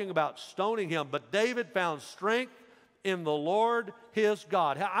talking about stoning him. But David found strength in the Lord his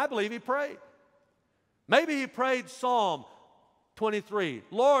God. I believe he prayed. Maybe he prayed Psalm 23.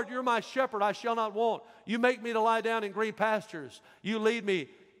 Lord, you're my shepherd, I shall not want. You make me to lie down in green pastures. You lead me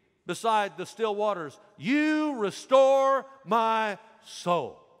beside the still waters. You restore my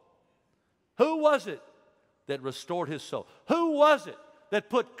soul. Who was it that restored his soul? Who was it that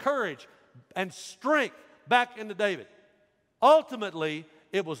put courage and strength back into David? Ultimately,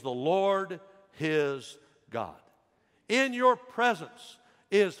 it was the Lord his God. In your presence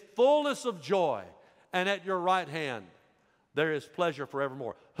is fullness of joy, and at your right hand there is pleasure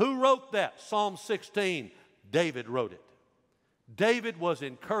forevermore. Who wrote that? Psalm 16. David wrote it. David was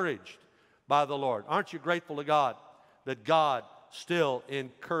encouraged by the Lord. Aren't you grateful to God that God still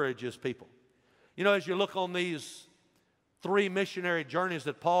encourages people? You know, as you look on these 3 missionary journeys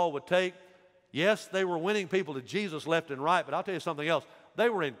that Paul would take, yes, they were winning people to Jesus left and right, but I'll tell you something else. They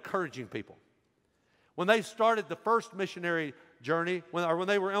were encouraging people. When they started the first missionary journey, when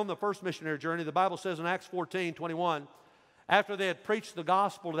they were on the first missionary journey, the Bible says in Acts 14:21, after they had preached the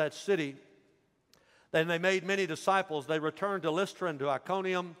gospel to that city, then they made many disciples. They returned to Lystra and to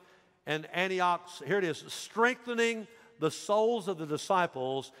Iconium and Antioch. Here it is, strengthening the souls of the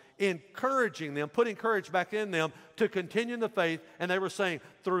disciples, encouraging them, putting courage back in them to continue in the faith. And they were saying,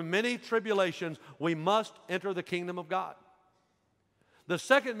 through many tribulations, we must enter the kingdom of God. The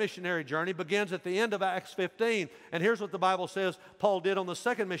second missionary journey begins at the end of Acts 15. And here's what the Bible says Paul did on the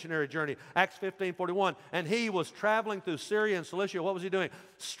second missionary journey, Acts 15:41. And he was traveling through Syria and Cilicia. What was he doing?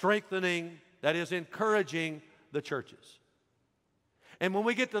 Strengthening, that is, encouraging the churches. And when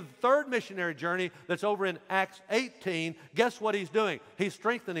we get to the third missionary journey that's over in Acts 18, guess what he's doing? He's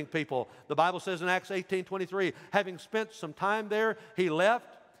strengthening people. The Bible says in Acts 18:23, having spent some time there, he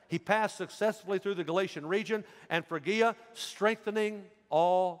left. He passed successfully through the Galatian region and Phrygia, strengthening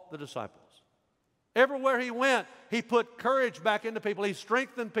all the disciples. Everywhere he went, he put courage back into people. He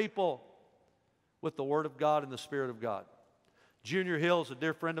strengthened people with the Word of God and the Spirit of God. Junior Hill is a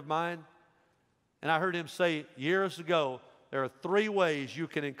dear friend of mine, and I heard him say years ago, there are 3 ways you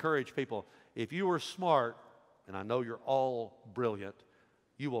can encourage people. If you were smart, and I know you're all brilliant,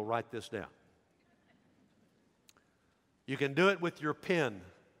 you will write this down. You can do it with your pen.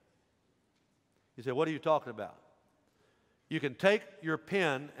 You say, what are you talking about? You can take your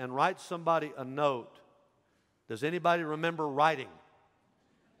pen and write somebody a note. Does anybody remember writing?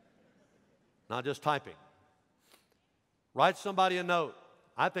 Not just typing. Write somebody a note.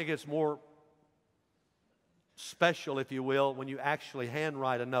 I think it's more special, if you will, when you actually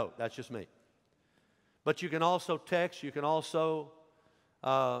handwrite a note. That's just me. But you can also text. You can also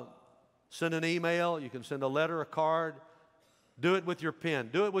send an email. You can send a letter, a card. Do it with your pen.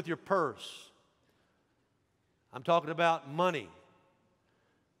 Do it with your purse. I'm talking about money.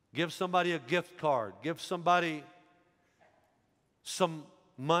 Give somebody a gift card. Give somebody some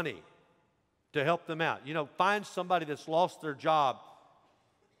money to help them out. You know, find somebody that's lost their job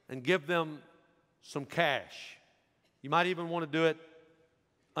and give them some cash. You might even want to do it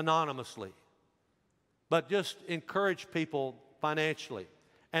anonymously. But just encourage people financially.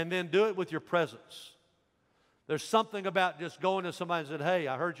 And then do it with your presence. There's something about just going to somebody and saying, hey,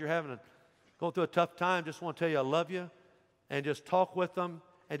 I heard you're going through a tough time. Just want to tell you I love you. And just talk with them.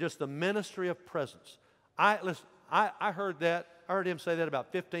 And just the ministry of presence. I heard that. I heard him say that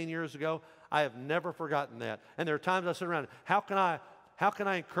about 15 years ago. I have never forgotten that. And there are times I sit around, how can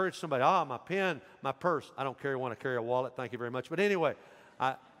I encourage somebody? My pen, my purse. I don't carry one. I carry a wallet. Thank you very much. But anyway,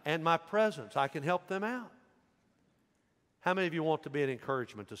 and my presence. I can help them out. How many of you want to be an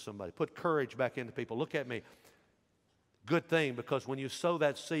encouragement to somebody? Put courage back into people. Look at me. Good thing, because when you sow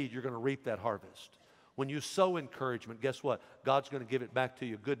that seed, you're going to reap that harvest. When you sow encouragement, guess what? God's going to give it back to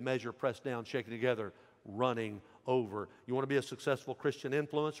you. Good measure, pressed down, shaken together, running over. You want to be a successful Christian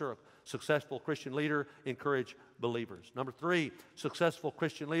influencer, a successful Christian leader? Encourage believers. Number 3, successful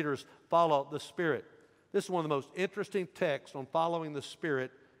Christian leaders follow the Spirit. This is one of the most interesting texts on following the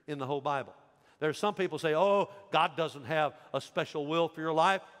Spirit in the whole Bible. There are some people say, oh, God doesn't have a special will for your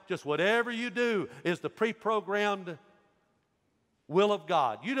life. Just whatever you do is the pre-programmed will of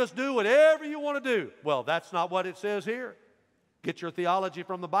God. You just do whatever you want to do. Well, that's not what it says here. Get your theology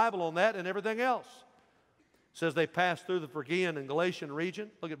from the Bible on that and everything else. It says they passed through the Phrygian and Galatian region.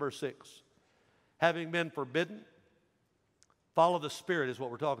 Look at verse 6. Having been forbidden, follow the Spirit is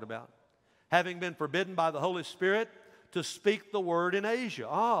what we're talking about. Having been forbidden by the Holy Spirit to speak the word in Asia.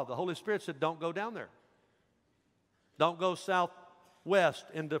 The Holy Spirit said, don't go down there. Don't go southwest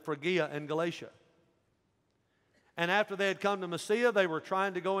into Phrygia and Galatia. And after they had come to Mysia, they were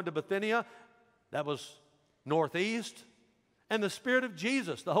trying to go into Bithynia. That was northeast. And the Spirit of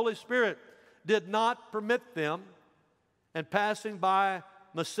Jesus, the Holy Spirit, did not permit them. And passing by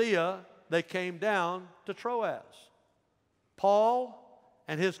Mysia, they came down to Troas. Paul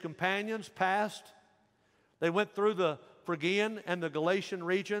and his companions passed. They went through the Phrygian and the Galatian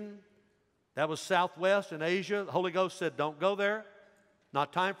region. That was southwest in Asia. The Holy Ghost said, don't go there.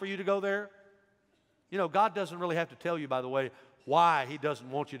 Not time for you to go there. You know, God doesn't really have to tell you, by the way, why He doesn't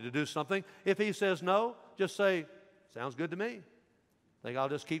want you to do something. If He says no, just say, sounds good to me. I think I'll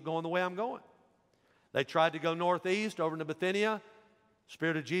just keep going the way I'm going. They tried to go northeast over into Bithynia.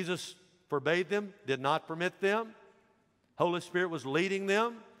 Spirit of Jesus forbade them, did not permit them. Holy Spirit was leading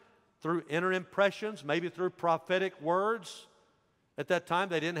them through inner impressions, maybe through prophetic words. At that time,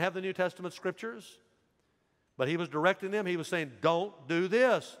 they didn't have the New Testament scriptures. But He was directing them. He was saying, don't do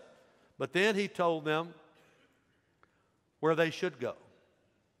this. But then He told them where they should go.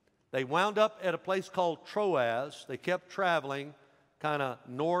 They wound up at a place called Troas. They kept traveling kind of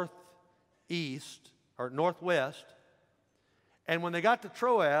northeast or northwest. And when they got to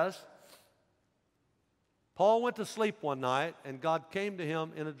Troas, Paul went to sleep one night, and God came to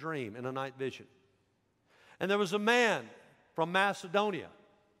him in a dream, in a night vision. And there was a man from Macedonia.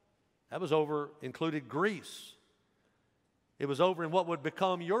 That was included Greece. It was over in what would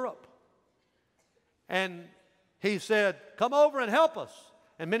become Europe. And he said, come over and help us.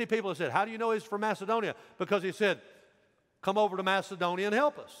 And many people have said, how do you know he's from Macedonia? Because he said, come over to Macedonia and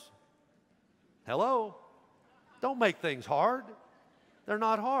help us. Hello? Don't make things hard. They're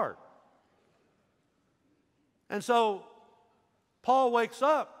not hard. And so Paul wakes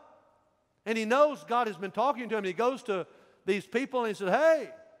up, and he knows God has been talking to him. He goes to these people, and he says, hey,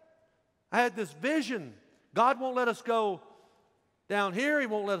 I had this vision. God won't let us go down here. He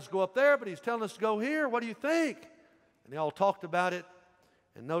won't let us go up there, but He's telling us to go here. What do you think? And they all talked about it.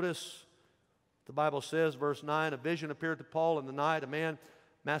 And notice the Bible says, verse 9, a vision appeared to Paul in the night. A man,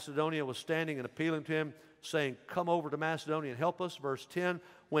 Macedonia, was standing and appealing to him, saying, come over to Macedonia and help us. Verse 10,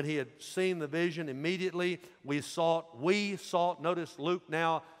 when he had seen the vision, immediately we sought, notice Luke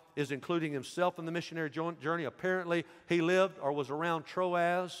now is including himself in the missionary journey. Apparently he lived or was around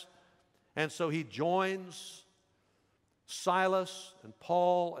Troas, and so he joins Silas and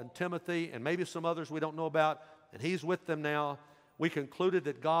Paul and Timothy and maybe some others we don't know about, and he's with them now. We concluded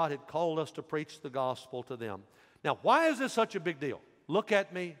that God had called us to preach the gospel to them. Now, why is this such a big deal? Look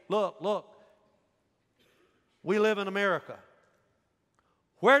at me. Look. We live in America.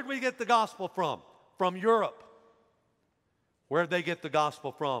 Where did we get the gospel from? From Europe. Where did they get the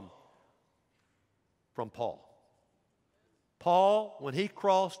gospel from? From Paul. Paul, when he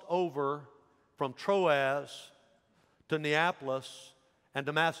crossed over from Troas to Neapolis and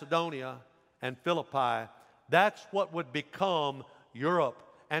to Macedonia and Philippi, that's what would become Europe.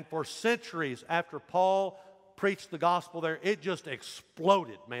 And for centuries after Paul preached the gospel there, it just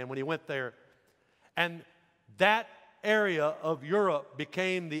exploded, man, when he went there. And that area of Europe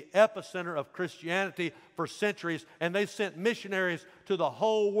became the epicenter of Christianity for centuries, and they sent missionaries to the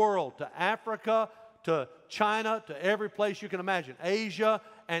whole world, to Africa, to China, to every place you can imagine, Asia,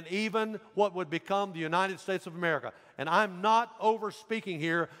 and even what would become the United States of America. And I'm not over-speaking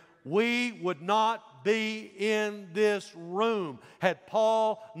here. We would not be in this room had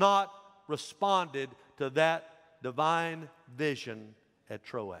Paul not responded to that divine vision at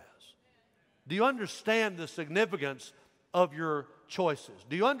Troas. Do you understand the significance of your choices?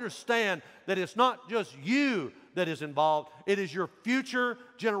 Do you understand that it's not just you that is involved? It is your future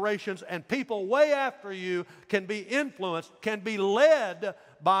generations, and people way after you can be influenced, can be led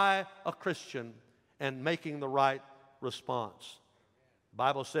by a Christian and making the right response. The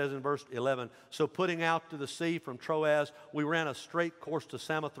Bible says in verse 11, so putting out to the sea from Troas, we ran a straight course to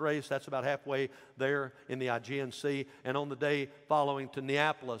Samothrace. That's about halfway there in the Aegean Sea. And on the day following to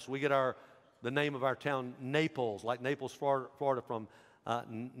Neapolis, we get our the name of our town, Naples, like Naples, Florida, from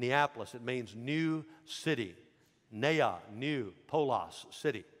Neapolis. It means new city. Nea, new, Polos,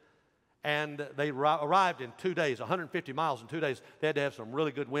 city. And they arrived in 2 days, 150 miles in 2 days. They had to have some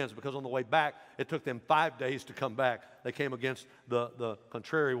really good winds because on the way back, it took them 5 days to come back. They came against the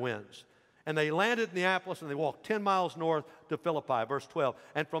contrary winds. And they landed in Neapolis and they walked 10 miles north to Philippi, verse 12.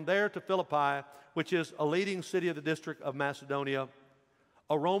 And from there to Philippi, which is a leading city of the district of Macedonia,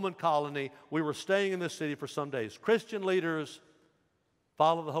 a Roman colony, we were staying in this city for some days. Christian leaders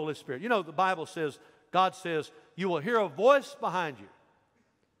follow the Holy Spirit. You know, the Bible says, God says, you will hear a voice behind you.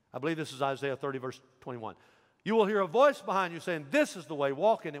 I believe this is Isaiah 30, verse 21. You will hear a voice behind you saying, this is the way,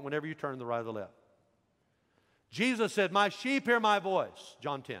 walk in it whenever you turn to the right or the left. Jesus said, my sheep hear my voice,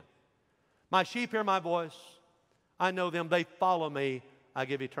 John 10. My sheep hear my voice. I know them. They follow me. I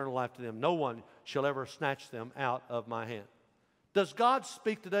give eternal life to them. No one shall ever snatch them out of my hand. Does God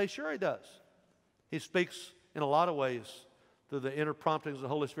speak today? Sure He does. He speaks in a lot of ways through the inner promptings of the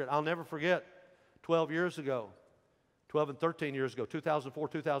Holy Spirit. I'll never forget 12 and 13 years ago, 2004,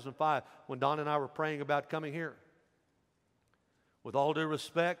 2005, when Don and I were praying about coming here. With all due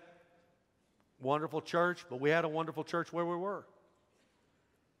respect, wonderful church, but we had a wonderful church where we were.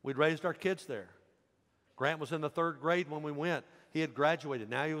 We'd raised our kids there. Grant was in the 3rd grade when we went. He had graduated.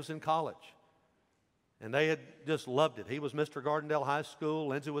 Now he was in college. And they had just loved it. He was Mr. Gardendale High School.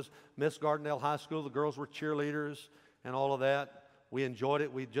 Lindsay was Miss Gardendale High School. The girls were cheerleaders and all of that. We enjoyed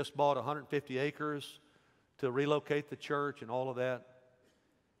it. We just bought 150 acres to relocate the church and all of that.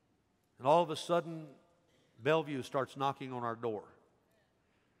 And all of a sudden, Bellevue starts knocking on our door.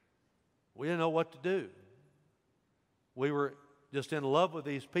 We didn't know what to do. We were just in love with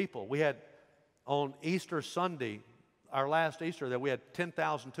these people. We had, on Easter Sunday, our last Easter, that we had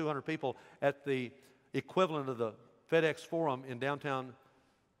 10,200 people at the equivalent of the FedEx Forum in downtown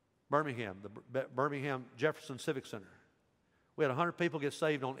Birmingham, the Birmingham Jefferson Civic Center. We had 100 people get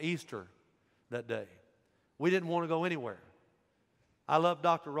saved on Easter that day. We didn't want to go anywhere. I love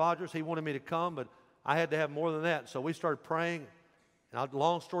Dr. Rogers. He wanted me to come, but I had to have more than that. So we started praying. And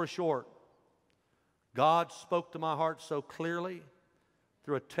long story short, God spoke to my heart so clearly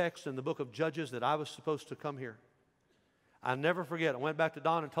through a text in the book of Judges that I was supposed to come here. I never forget. I went back to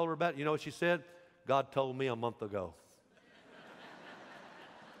Dawn and told her about it. You know what she said? God told me a month ago.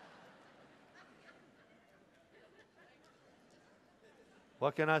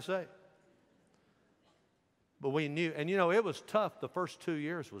 What can I say? But we knew, and you know, it was tough. The first 2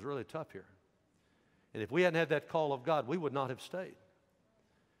 years was really tough here. And if we hadn't had that call of God, we would not have stayed.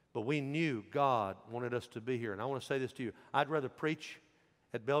 But we knew God wanted us to be here. And I want to say this to you. I'd rather preach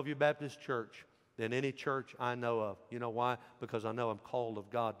at Bellevue Baptist Church than any church I know of. You know why? Because I know I'm called of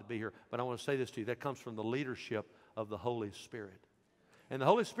God to be here. But I want to say this to you. That comes from the leadership of the Holy Spirit. And the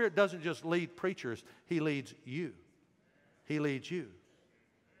Holy Spirit doesn't just lead preachers. He leads you. He leads you.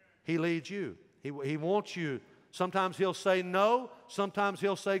 He leads you. He wants you. Sometimes He'll say no. Sometimes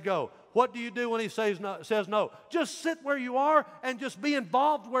He'll say go. What do you do when He says no? Just sit where you are and just be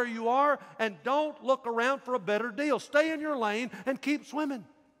involved where you are and don't look around for a better deal. Stay in your lane and keep swimming.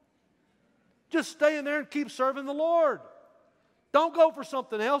 Just stay in there and keep serving the Lord. Don't go for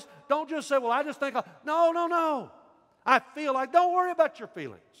something else. Don't just say, well, I just think, no. I feel like, don't worry about your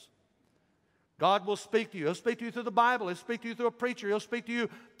feelings. God will speak to you. He'll speak to you through the Bible. He'll speak to you through a preacher. He'll speak to you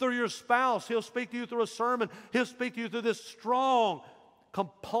through your spouse. He'll speak to you through a sermon. He'll speak to you through this strong,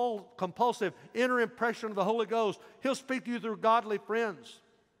 compulsive inner impression of the Holy Ghost. He'll speak to you through godly friends.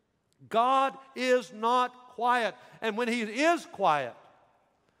 God is not quiet. And when He is quiet,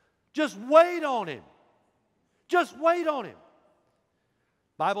 just wait on Him. Just wait on Him.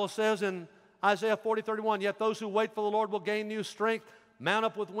 The Bible says in Isaiah 40:31, yet those who wait for the Lord will gain new strength, mount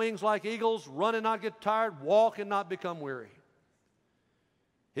up with wings like eagles, run and not get tired, walk and not become weary.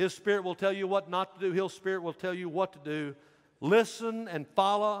 His Spirit will tell you what not to do. His Spirit will tell you what to do. Listen to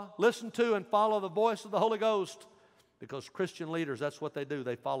and follow the voice of the Holy Ghost, because Christian leaders, that's what they do.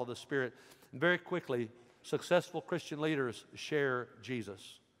 They follow the Spirit. And very quickly, successful Christian leaders share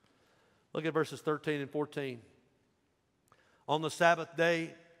Jesus. Look at verses 13 and 14. On the Sabbath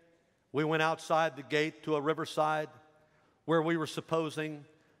day, we went outside the gate to a riverside where we were supposing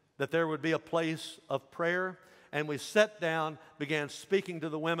that there would be a place of prayer. And we sat down, began speaking to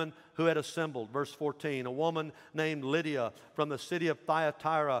the women who had assembled. Verse 14, a woman named Lydia from the city of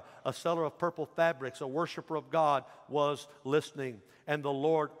Thyatira, a seller of purple fabrics, a worshiper of God, was listening. And the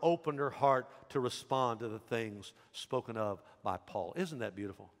Lord opened her heart to respond to the things spoken of by Paul. Isn't that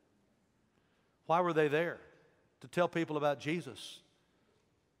beautiful? Why were they there? To tell people about Jesus.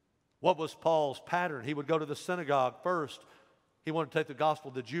 What was Paul's pattern? He would go to the synagogue first, He wanted to take the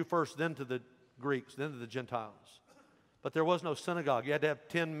gospel to the Jew first, then to the Greeks, then to the Gentiles. But there was no synagogue. You had to have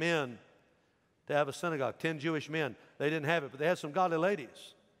 10 men to have a synagogue, 10 Jewish men. They didn't have it, but they had some godly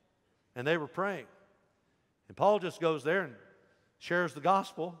ladies, and they were praying. And Paul just goes there and shares the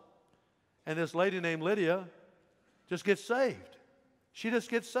gospel, and this lady named Lydia just gets saved. She just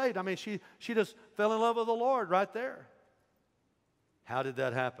gets saved. I mean, she just fell in love with the Lord right there. How did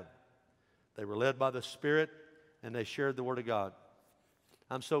that happen? They were led by the Spirit, and they shared the Word of God.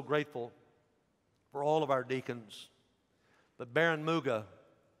 I'm so grateful for all of our deacons. But Baron Muga,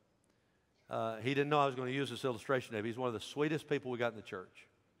 he didn't know I was going to use this illustration today. He's one of the sweetest people we got in the church.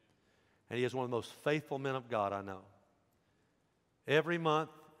 And he is one of the most faithful men of God I know. Every month,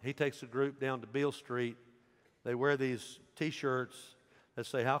 he takes a group down to Beale Street. They wear these T-shirts that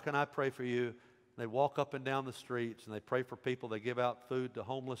say, "How can I pray for you?" They walk up and down the streets, and they pray for people. They give out food to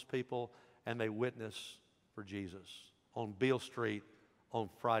homeless people, and they witness for Jesus on Beale Street on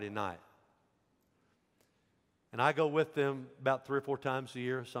Friday night. And I go with them about 3 or 4 times a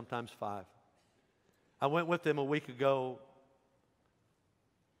year, sometimes 5. I went with them a week ago,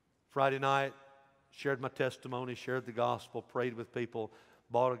 Friday night, shared my testimony, shared the gospel, prayed with people,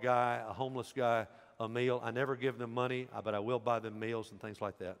 bought a homeless guy, a meal. I never give them money, but I will buy them meals and things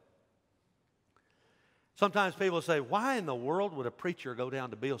like that. Sometimes people say, why in the world would a preacher go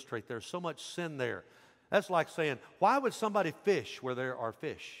down to Beale Street? There's so much sin there. That's like saying, why would somebody fish where there are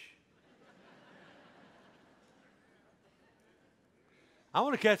fish? I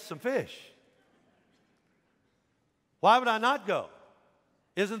want to catch some fish. Why would I not go?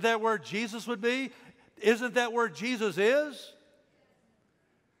 Isn't that where Jesus would be? Isn't that where Jesus is?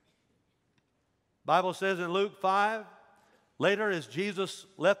 Bible says in Luke 5, later as Jesus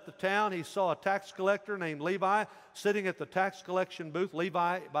left the town, he saw a tax collector named Levi sitting at the tax collection booth.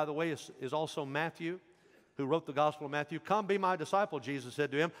 Levi, by the way, is also Matthew, who wrote the Gospel of Matthew. "Come, be my disciple," Jesus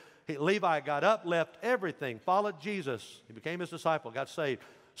said to him. Levi got up, left everything, followed Jesus. He became his disciple, got saved.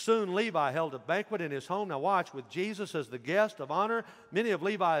 Soon Levi held a banquet in his home. Now watch, with Jesus as the guest of honor. Many of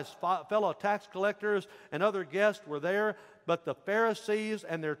Levi's fellow tax collectors and other guests were there. But the Pharisees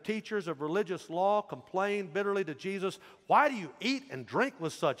and their teachers of religious law complained bitterly to Jesus, "Why do you eat and drink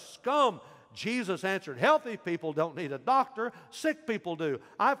with such scum?" Jesus answered, "Healthy people don't need a doctor, sick people do.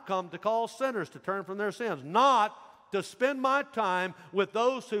 I've come to call sinners to turn from their sins, not to spend my time with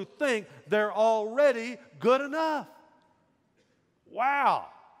those who think they're already good enough." Wow.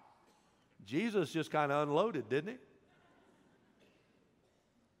 Jesus just kind of unloaded, didn't he?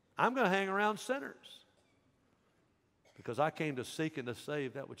 I'm going to hang around sinners because I came to seek and to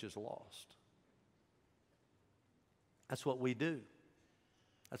save that which is lost. That's what we do.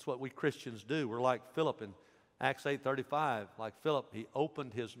 That's what we Christians do. We're like Philip in Acts 8:35. Like Philip, he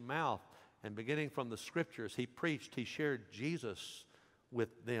opened his mouth, and beginning from the Scriptures, he preached, he shared Jesus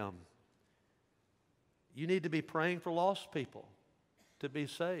with them. You need to be praying for lost people to be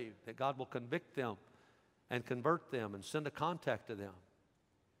saved, that God will convict them and convert them and send a contact to them.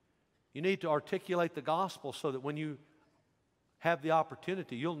 You need to articulate the gospel so that when you have the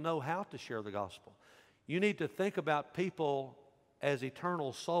opportunity, you'll know how to share the gospel. You need to think about people as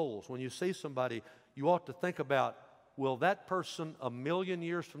eternal souls. When you see somebody, you ought to think about, will that person 1,000,000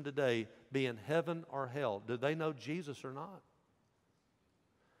 years from today be in heaven or hell? Do they know Jesus or not?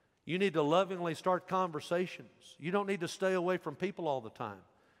 You need to lovingly start conversations. You don't need to stay away from people all the time.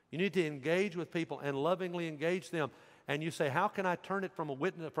 You need to engage with people and lovingly engage them. And you say, how can I turn it from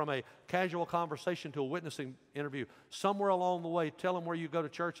a casual conversation to a witnessing interview? Somewhere along the way, tell them where you go to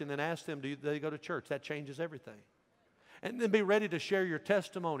church and then ask them, do they go to church? That changes everything. And then be ready to share your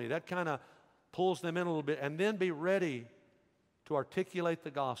testimony. That kind of pulls them in a little bit. And then be ready to articulate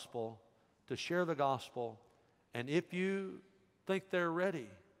the gospel, to share the gospel. And if you think they're ready,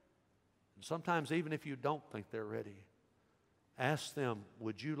 and sometimes even if you don't think they're ready, ask them,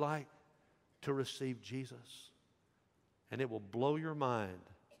 would you like to receive Jesus? And it will blow your mind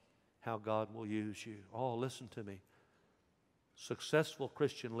how God will use you. Oh, listen to me. Successful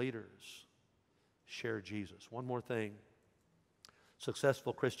Christian leaders share Jesus. One more thing.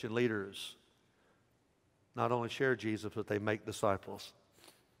 Successful Christian leaders not only share Jesus, but they make disciples.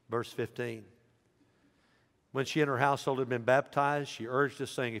 Verse 15. When she and her household had been baptized, she urged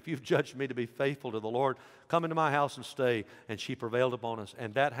us, saying, "If you've judged me to be faithful to the Lord, come into my house and stay." And she prevailed upon us.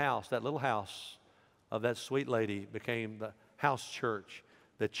 And that house, that little house of that sweet lady, became the house church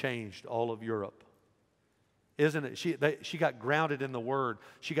that changed all of Europe. Isn't it? She got grounded in the Word.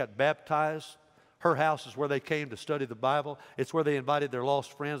 She got baptized. Her house is where they came to study the Bible. It's where they invited their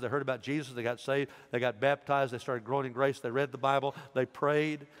lost friends. They heard about Jesus. They got saved. They got baptized. They started growing in grace. They read the Bible. They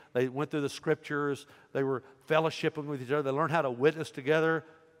prayed. They went through the Scriptures. They were fellowshipping with each other. They learned how to witness together.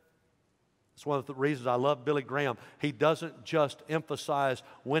 It's one of the reasons I love Billy Graham. He doesn't just emphasize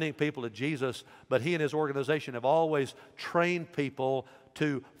winning people to Jesus, but he and his organization have always trained people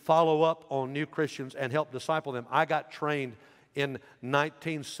to follow up on new Christians and help disciple them. I got trained in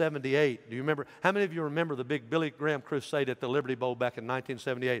 1978. Do you remember? How many of you remember the big Billy Graham crusade at the Liberty Bowl back in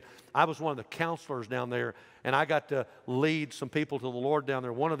 1978? I was one of the counselors down there, and I got to lead some people to the Lord down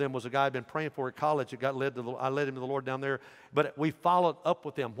there. One of them was a guy I'd been praying for at college. I led him to the Lord down there. But we followed up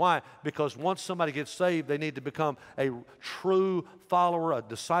with them. Why? Because once somebody gets saved, they need to become a true follower, a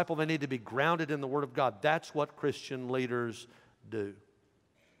disciple. They need to be grounded in the Word of God. That's what Christian leaders do.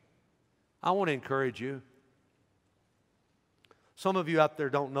 I want to encourage you. Some of you out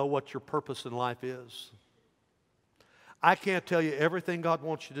there don't know what your purpose in life is. I can't tell you everything God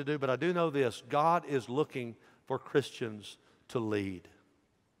wants you to do, but I do know this. God is looking for Christians to lead,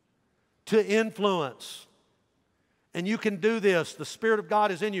 to influence. And you can do this. The Spirit of God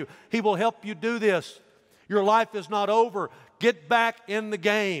is in you. He will help you do this. Your life is not over. Get back in the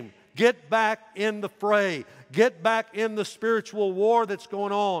game. Get back in the fray. Get back in the spiritual war that's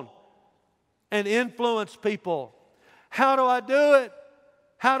going on and influence people. How do I do it?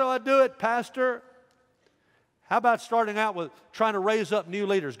 How do I do it, Pastor? How about starting out with trying to raise up new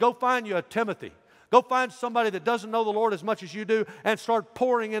leaders? Go find you a Timothy. Go find somebody that doesn't know the Lord as much as you do and start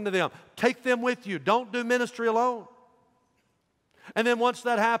pouring into them. Take them with you. Don't do ministry alone. And then once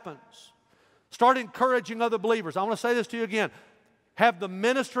that happens, start encouraging other believers. I want to say this to you again. Have the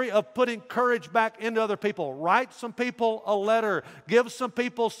ministry of putting courage back into other people. Write some people a letter. Give some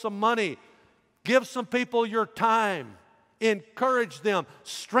people some money. Give some people your time. Encourage them,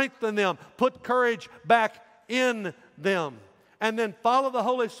 strengthen them, put courage back in them. And then follow the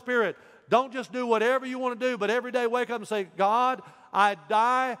Holy Spirit. Don't just do whatever you want to do, but every day wake up and say, God, I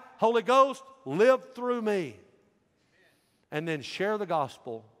die. Holy Ghost, live through me. And then share the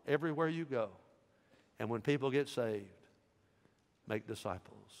gospel everywhere you go. And when people get saved, make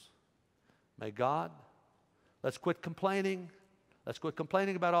disciples. May God, let's quit complaining. Let's quit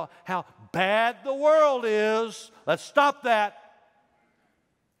complaining about how bad the world is. Let's stop that.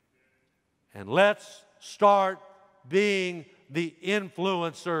 And let's start being the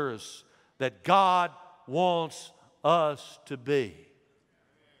influencers that God wants us to be.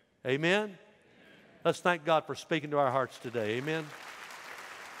 Amen? Let's thank God for speaking to our hearts today. Amen?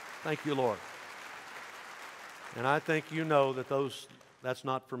 Thank you, Lord. And I think you know that that's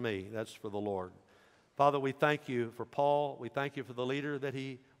not for me. That's for the Lord. Father, we thank you for Paul. We thank you for the leader that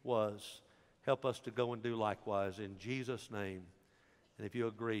he was. Help us to go and do likewise in Jesus' name. And if you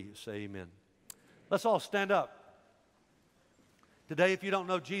agree, say amen. Let's all stand up. Today, if you don't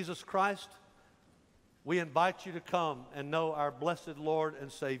know Jesus Christ, we invite you to come and know our blessed Lord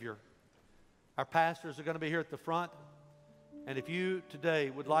and Savior. Our pastors are going to be here at the front. And if you today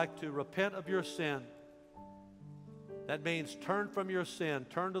would like to repent of your sin, that means turn from your sin,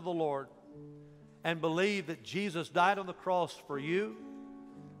 turn to the Lord, and believe that Jesus died on the cross for you,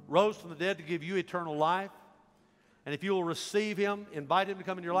 rose from the dead to give you eternal life. And if you will receive Him, invite Him to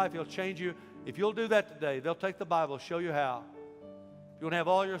come into your life, He'll change you. If you'll do that today, they'll take the Bible, show you how. If you want to have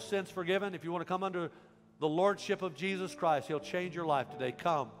all your sins forgiven, if you want to come under the lordship of Jesus Christ, He'll change your life today.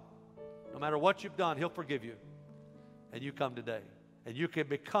 Come. No matter what you've done, He'll forgive you. And you come today. And you can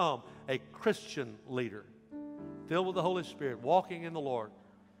become a Christian leader, filled with the Holy Spirit, walking in the Lord,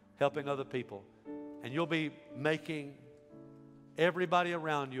 helping other people. And you'll be making everybody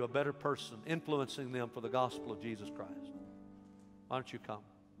around you a better person, influencing them for the gospel of Jesus Christ. Why don't you come?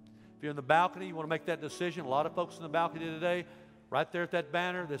 If you're in the balcony, you want to make that decision. A lot of folks in the balcony today, right there at that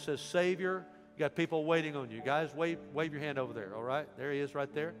banner that says Savior, you got people waiting on you. Guys, wave your hand over there, all right? There he is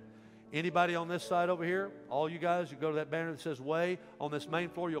right there. Anybody on this side over here, all you guys, you go to that banner that says Way. On this main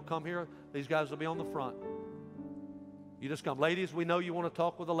floor, you'll come here. These guys will be on the front. You just come. Ladies, we know you want to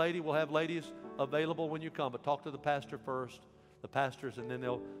talk with a lady. We'll have ladies available when you come, but talk to the pastor first, the pastors, and then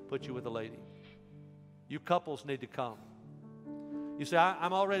they'll put you with a lady. You couples need to come. You say,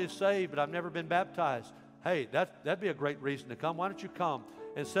 I'm already saved, but I've never been baptized. Hey, that'd be a great reason to come. Why don't you come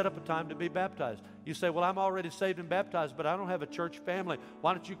and set up a time to be baptized? You say, well, I'm already saved and baptized, but I don't have a church family.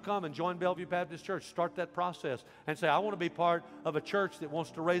 Why don't you come and join Bellevue Baptist Church? Start that process and say, I want to be part of a church that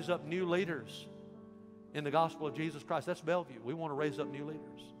wants to raise up new leaders in the gospel of Jesus Christ. That's Bellevue. We want to raise up new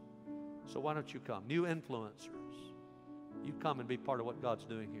leaders. So why don't you come? New influencers. You come and be part of what God's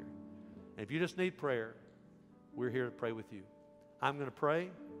doing here. And if you just need prayer, we're here to pray with you. I'm going to pray.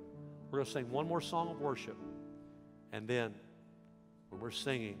 We're going to sing one more song of worship. And then when we're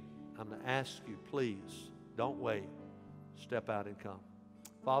singing, I'm going to ask you, please, don't wait. Step out and come.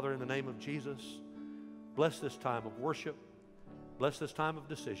 Father, in the name of Jesus, bless this time of worship. Bless this time of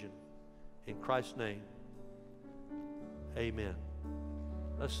decision. In Christ's name, amen.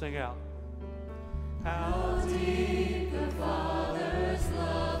 Let's sing out. How deep the Father's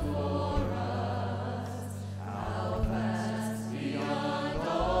love for us, how vast beyond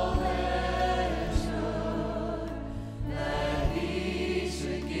all measure, that He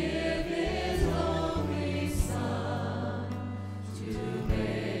should give His only Son to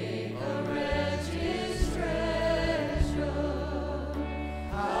make a wretch His treasure.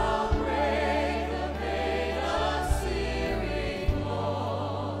 How great the pain of searing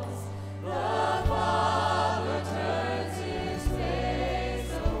loss, the Father turns His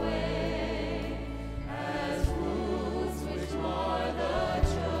face away, as wounds which mar the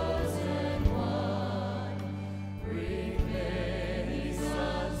chosen one bring many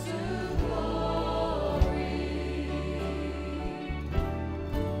sons to glory.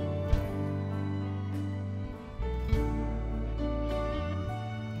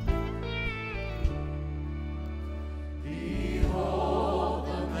 Behold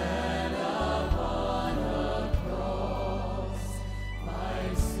the man upon the cross, my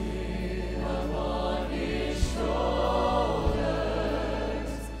sin upon His shoulders.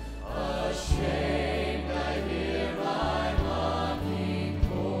 Ashamed, I hear my mocking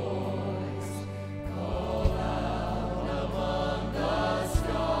voice call out among the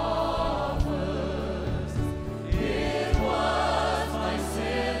scoffers. It was my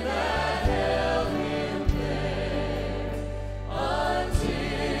sin that held Him there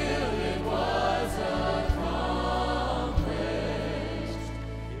until it was accomplished.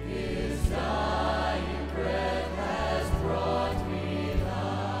 His dying breath has brought me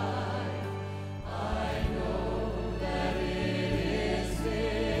life. I know that it is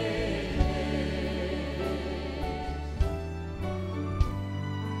finished.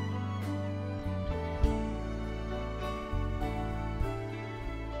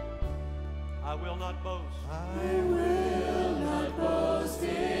 I will not boast. I will not boast in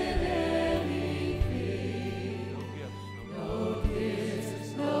anything. No gifts, No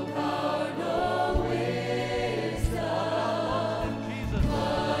gifts, no power, no wisdom. Jesus.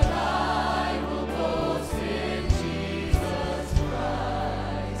 But I will boast in Jesus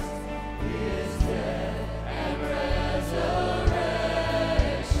Christ, His death and resurrection.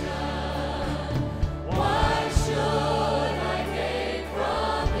 Why should I gain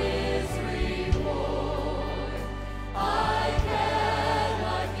from His reward? I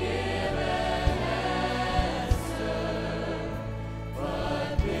cannot give an answer,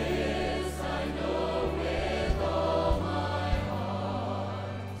 but this I know with all my heart: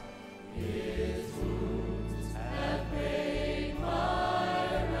 His wounds have paid my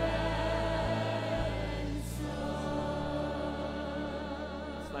ransom.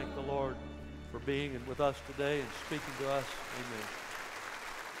 Let's thank the Lord for being with us today and speaking to us. Amen.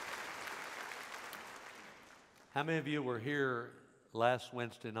 How many of you were here last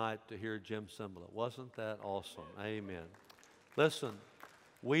Wednesday night to hear Jim Cymbala? Wasn't that awesome? Amen. Listen,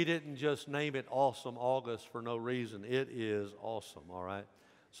 we didn't just name it Awesome August for no reason. It is awesome, all right?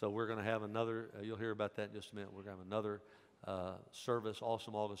 So we're going to have another, you'll hear about that in just a minute. We're going to have another service,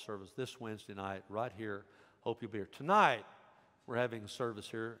 Awesome August service, this Wednesday night right here. Hope you'll be here. Tonight, we're having a service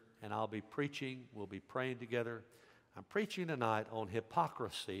here, and I'll be preaching. We'll be praying together. I'm preaching tonight on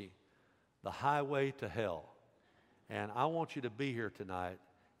hypocrisy, the highway to hell. And I want you to be here tonight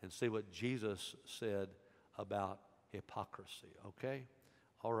and see what Jesus said about hypocrisy, okay?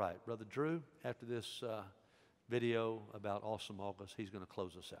 All right, Brother Drew, after this video about Awesome August, he's going to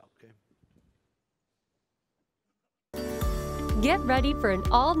close us out, okay? Get ready for an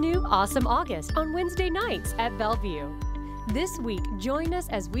all-new Awesome August on Wednesday nights at Bellevue. This week, join us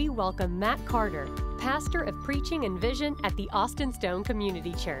as we welcome Matt Carter, pastor of preaching and vision at the Austin Stone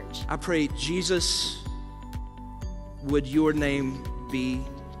Community Church. I pray, Jesus, would your name be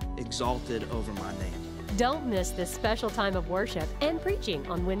exalted over my name. Don't miss this special time of worship and preaching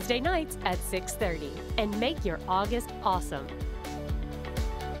on Wednesday nights at 6:30, and make your August awesome.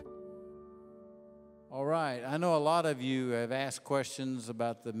 All right. I know a lot of you have asked questions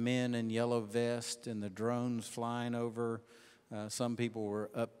about the men in yellow vest and the drones flying over. Some people were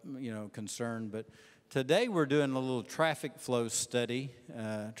concerned, but today we're doing a little traffic flow study,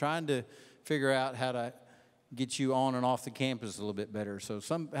 trying to figure out how to get you on and off the campus a little bit better. So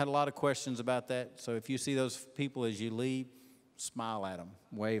some had a lot of questions about that. So if you see those people as you leave, smile at them,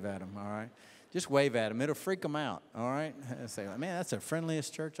 wave at them, all right? Just wave at them. It'll freak them out, all right? Say, man, that's the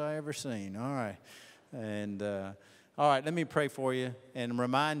friendliest church I ever seen, all right. And, all right, let me pray for you and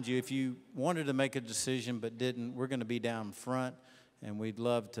remind you, if you wanted to make a decision but didn't, we're going to be down front, and we'd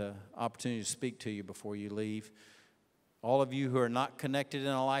love to opportunity to speak to you before you leave. All of you who are not connected in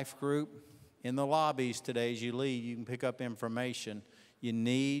a life group, in the lobbies today as you leave, you can pick up information. You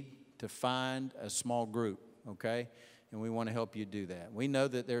need to find a small group, okay? And we want to help you do that. We know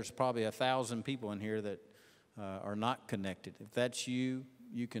that there's probably 1,000 people in here that are not connected. If that's you,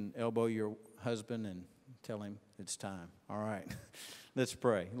 you can elbow your husband and tell him it's time. All right, let's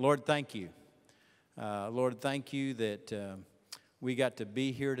pray. Lord, thank you. Lord, thank you that we got to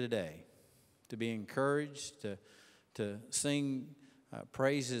be here today, to be encouraged, to sing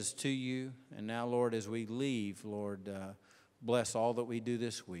praises to you. And now, Lord, as we leave, Lord, bless all that we do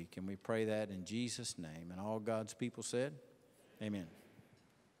this week. And we pray that in Jesus' name. And all God's people said, amen.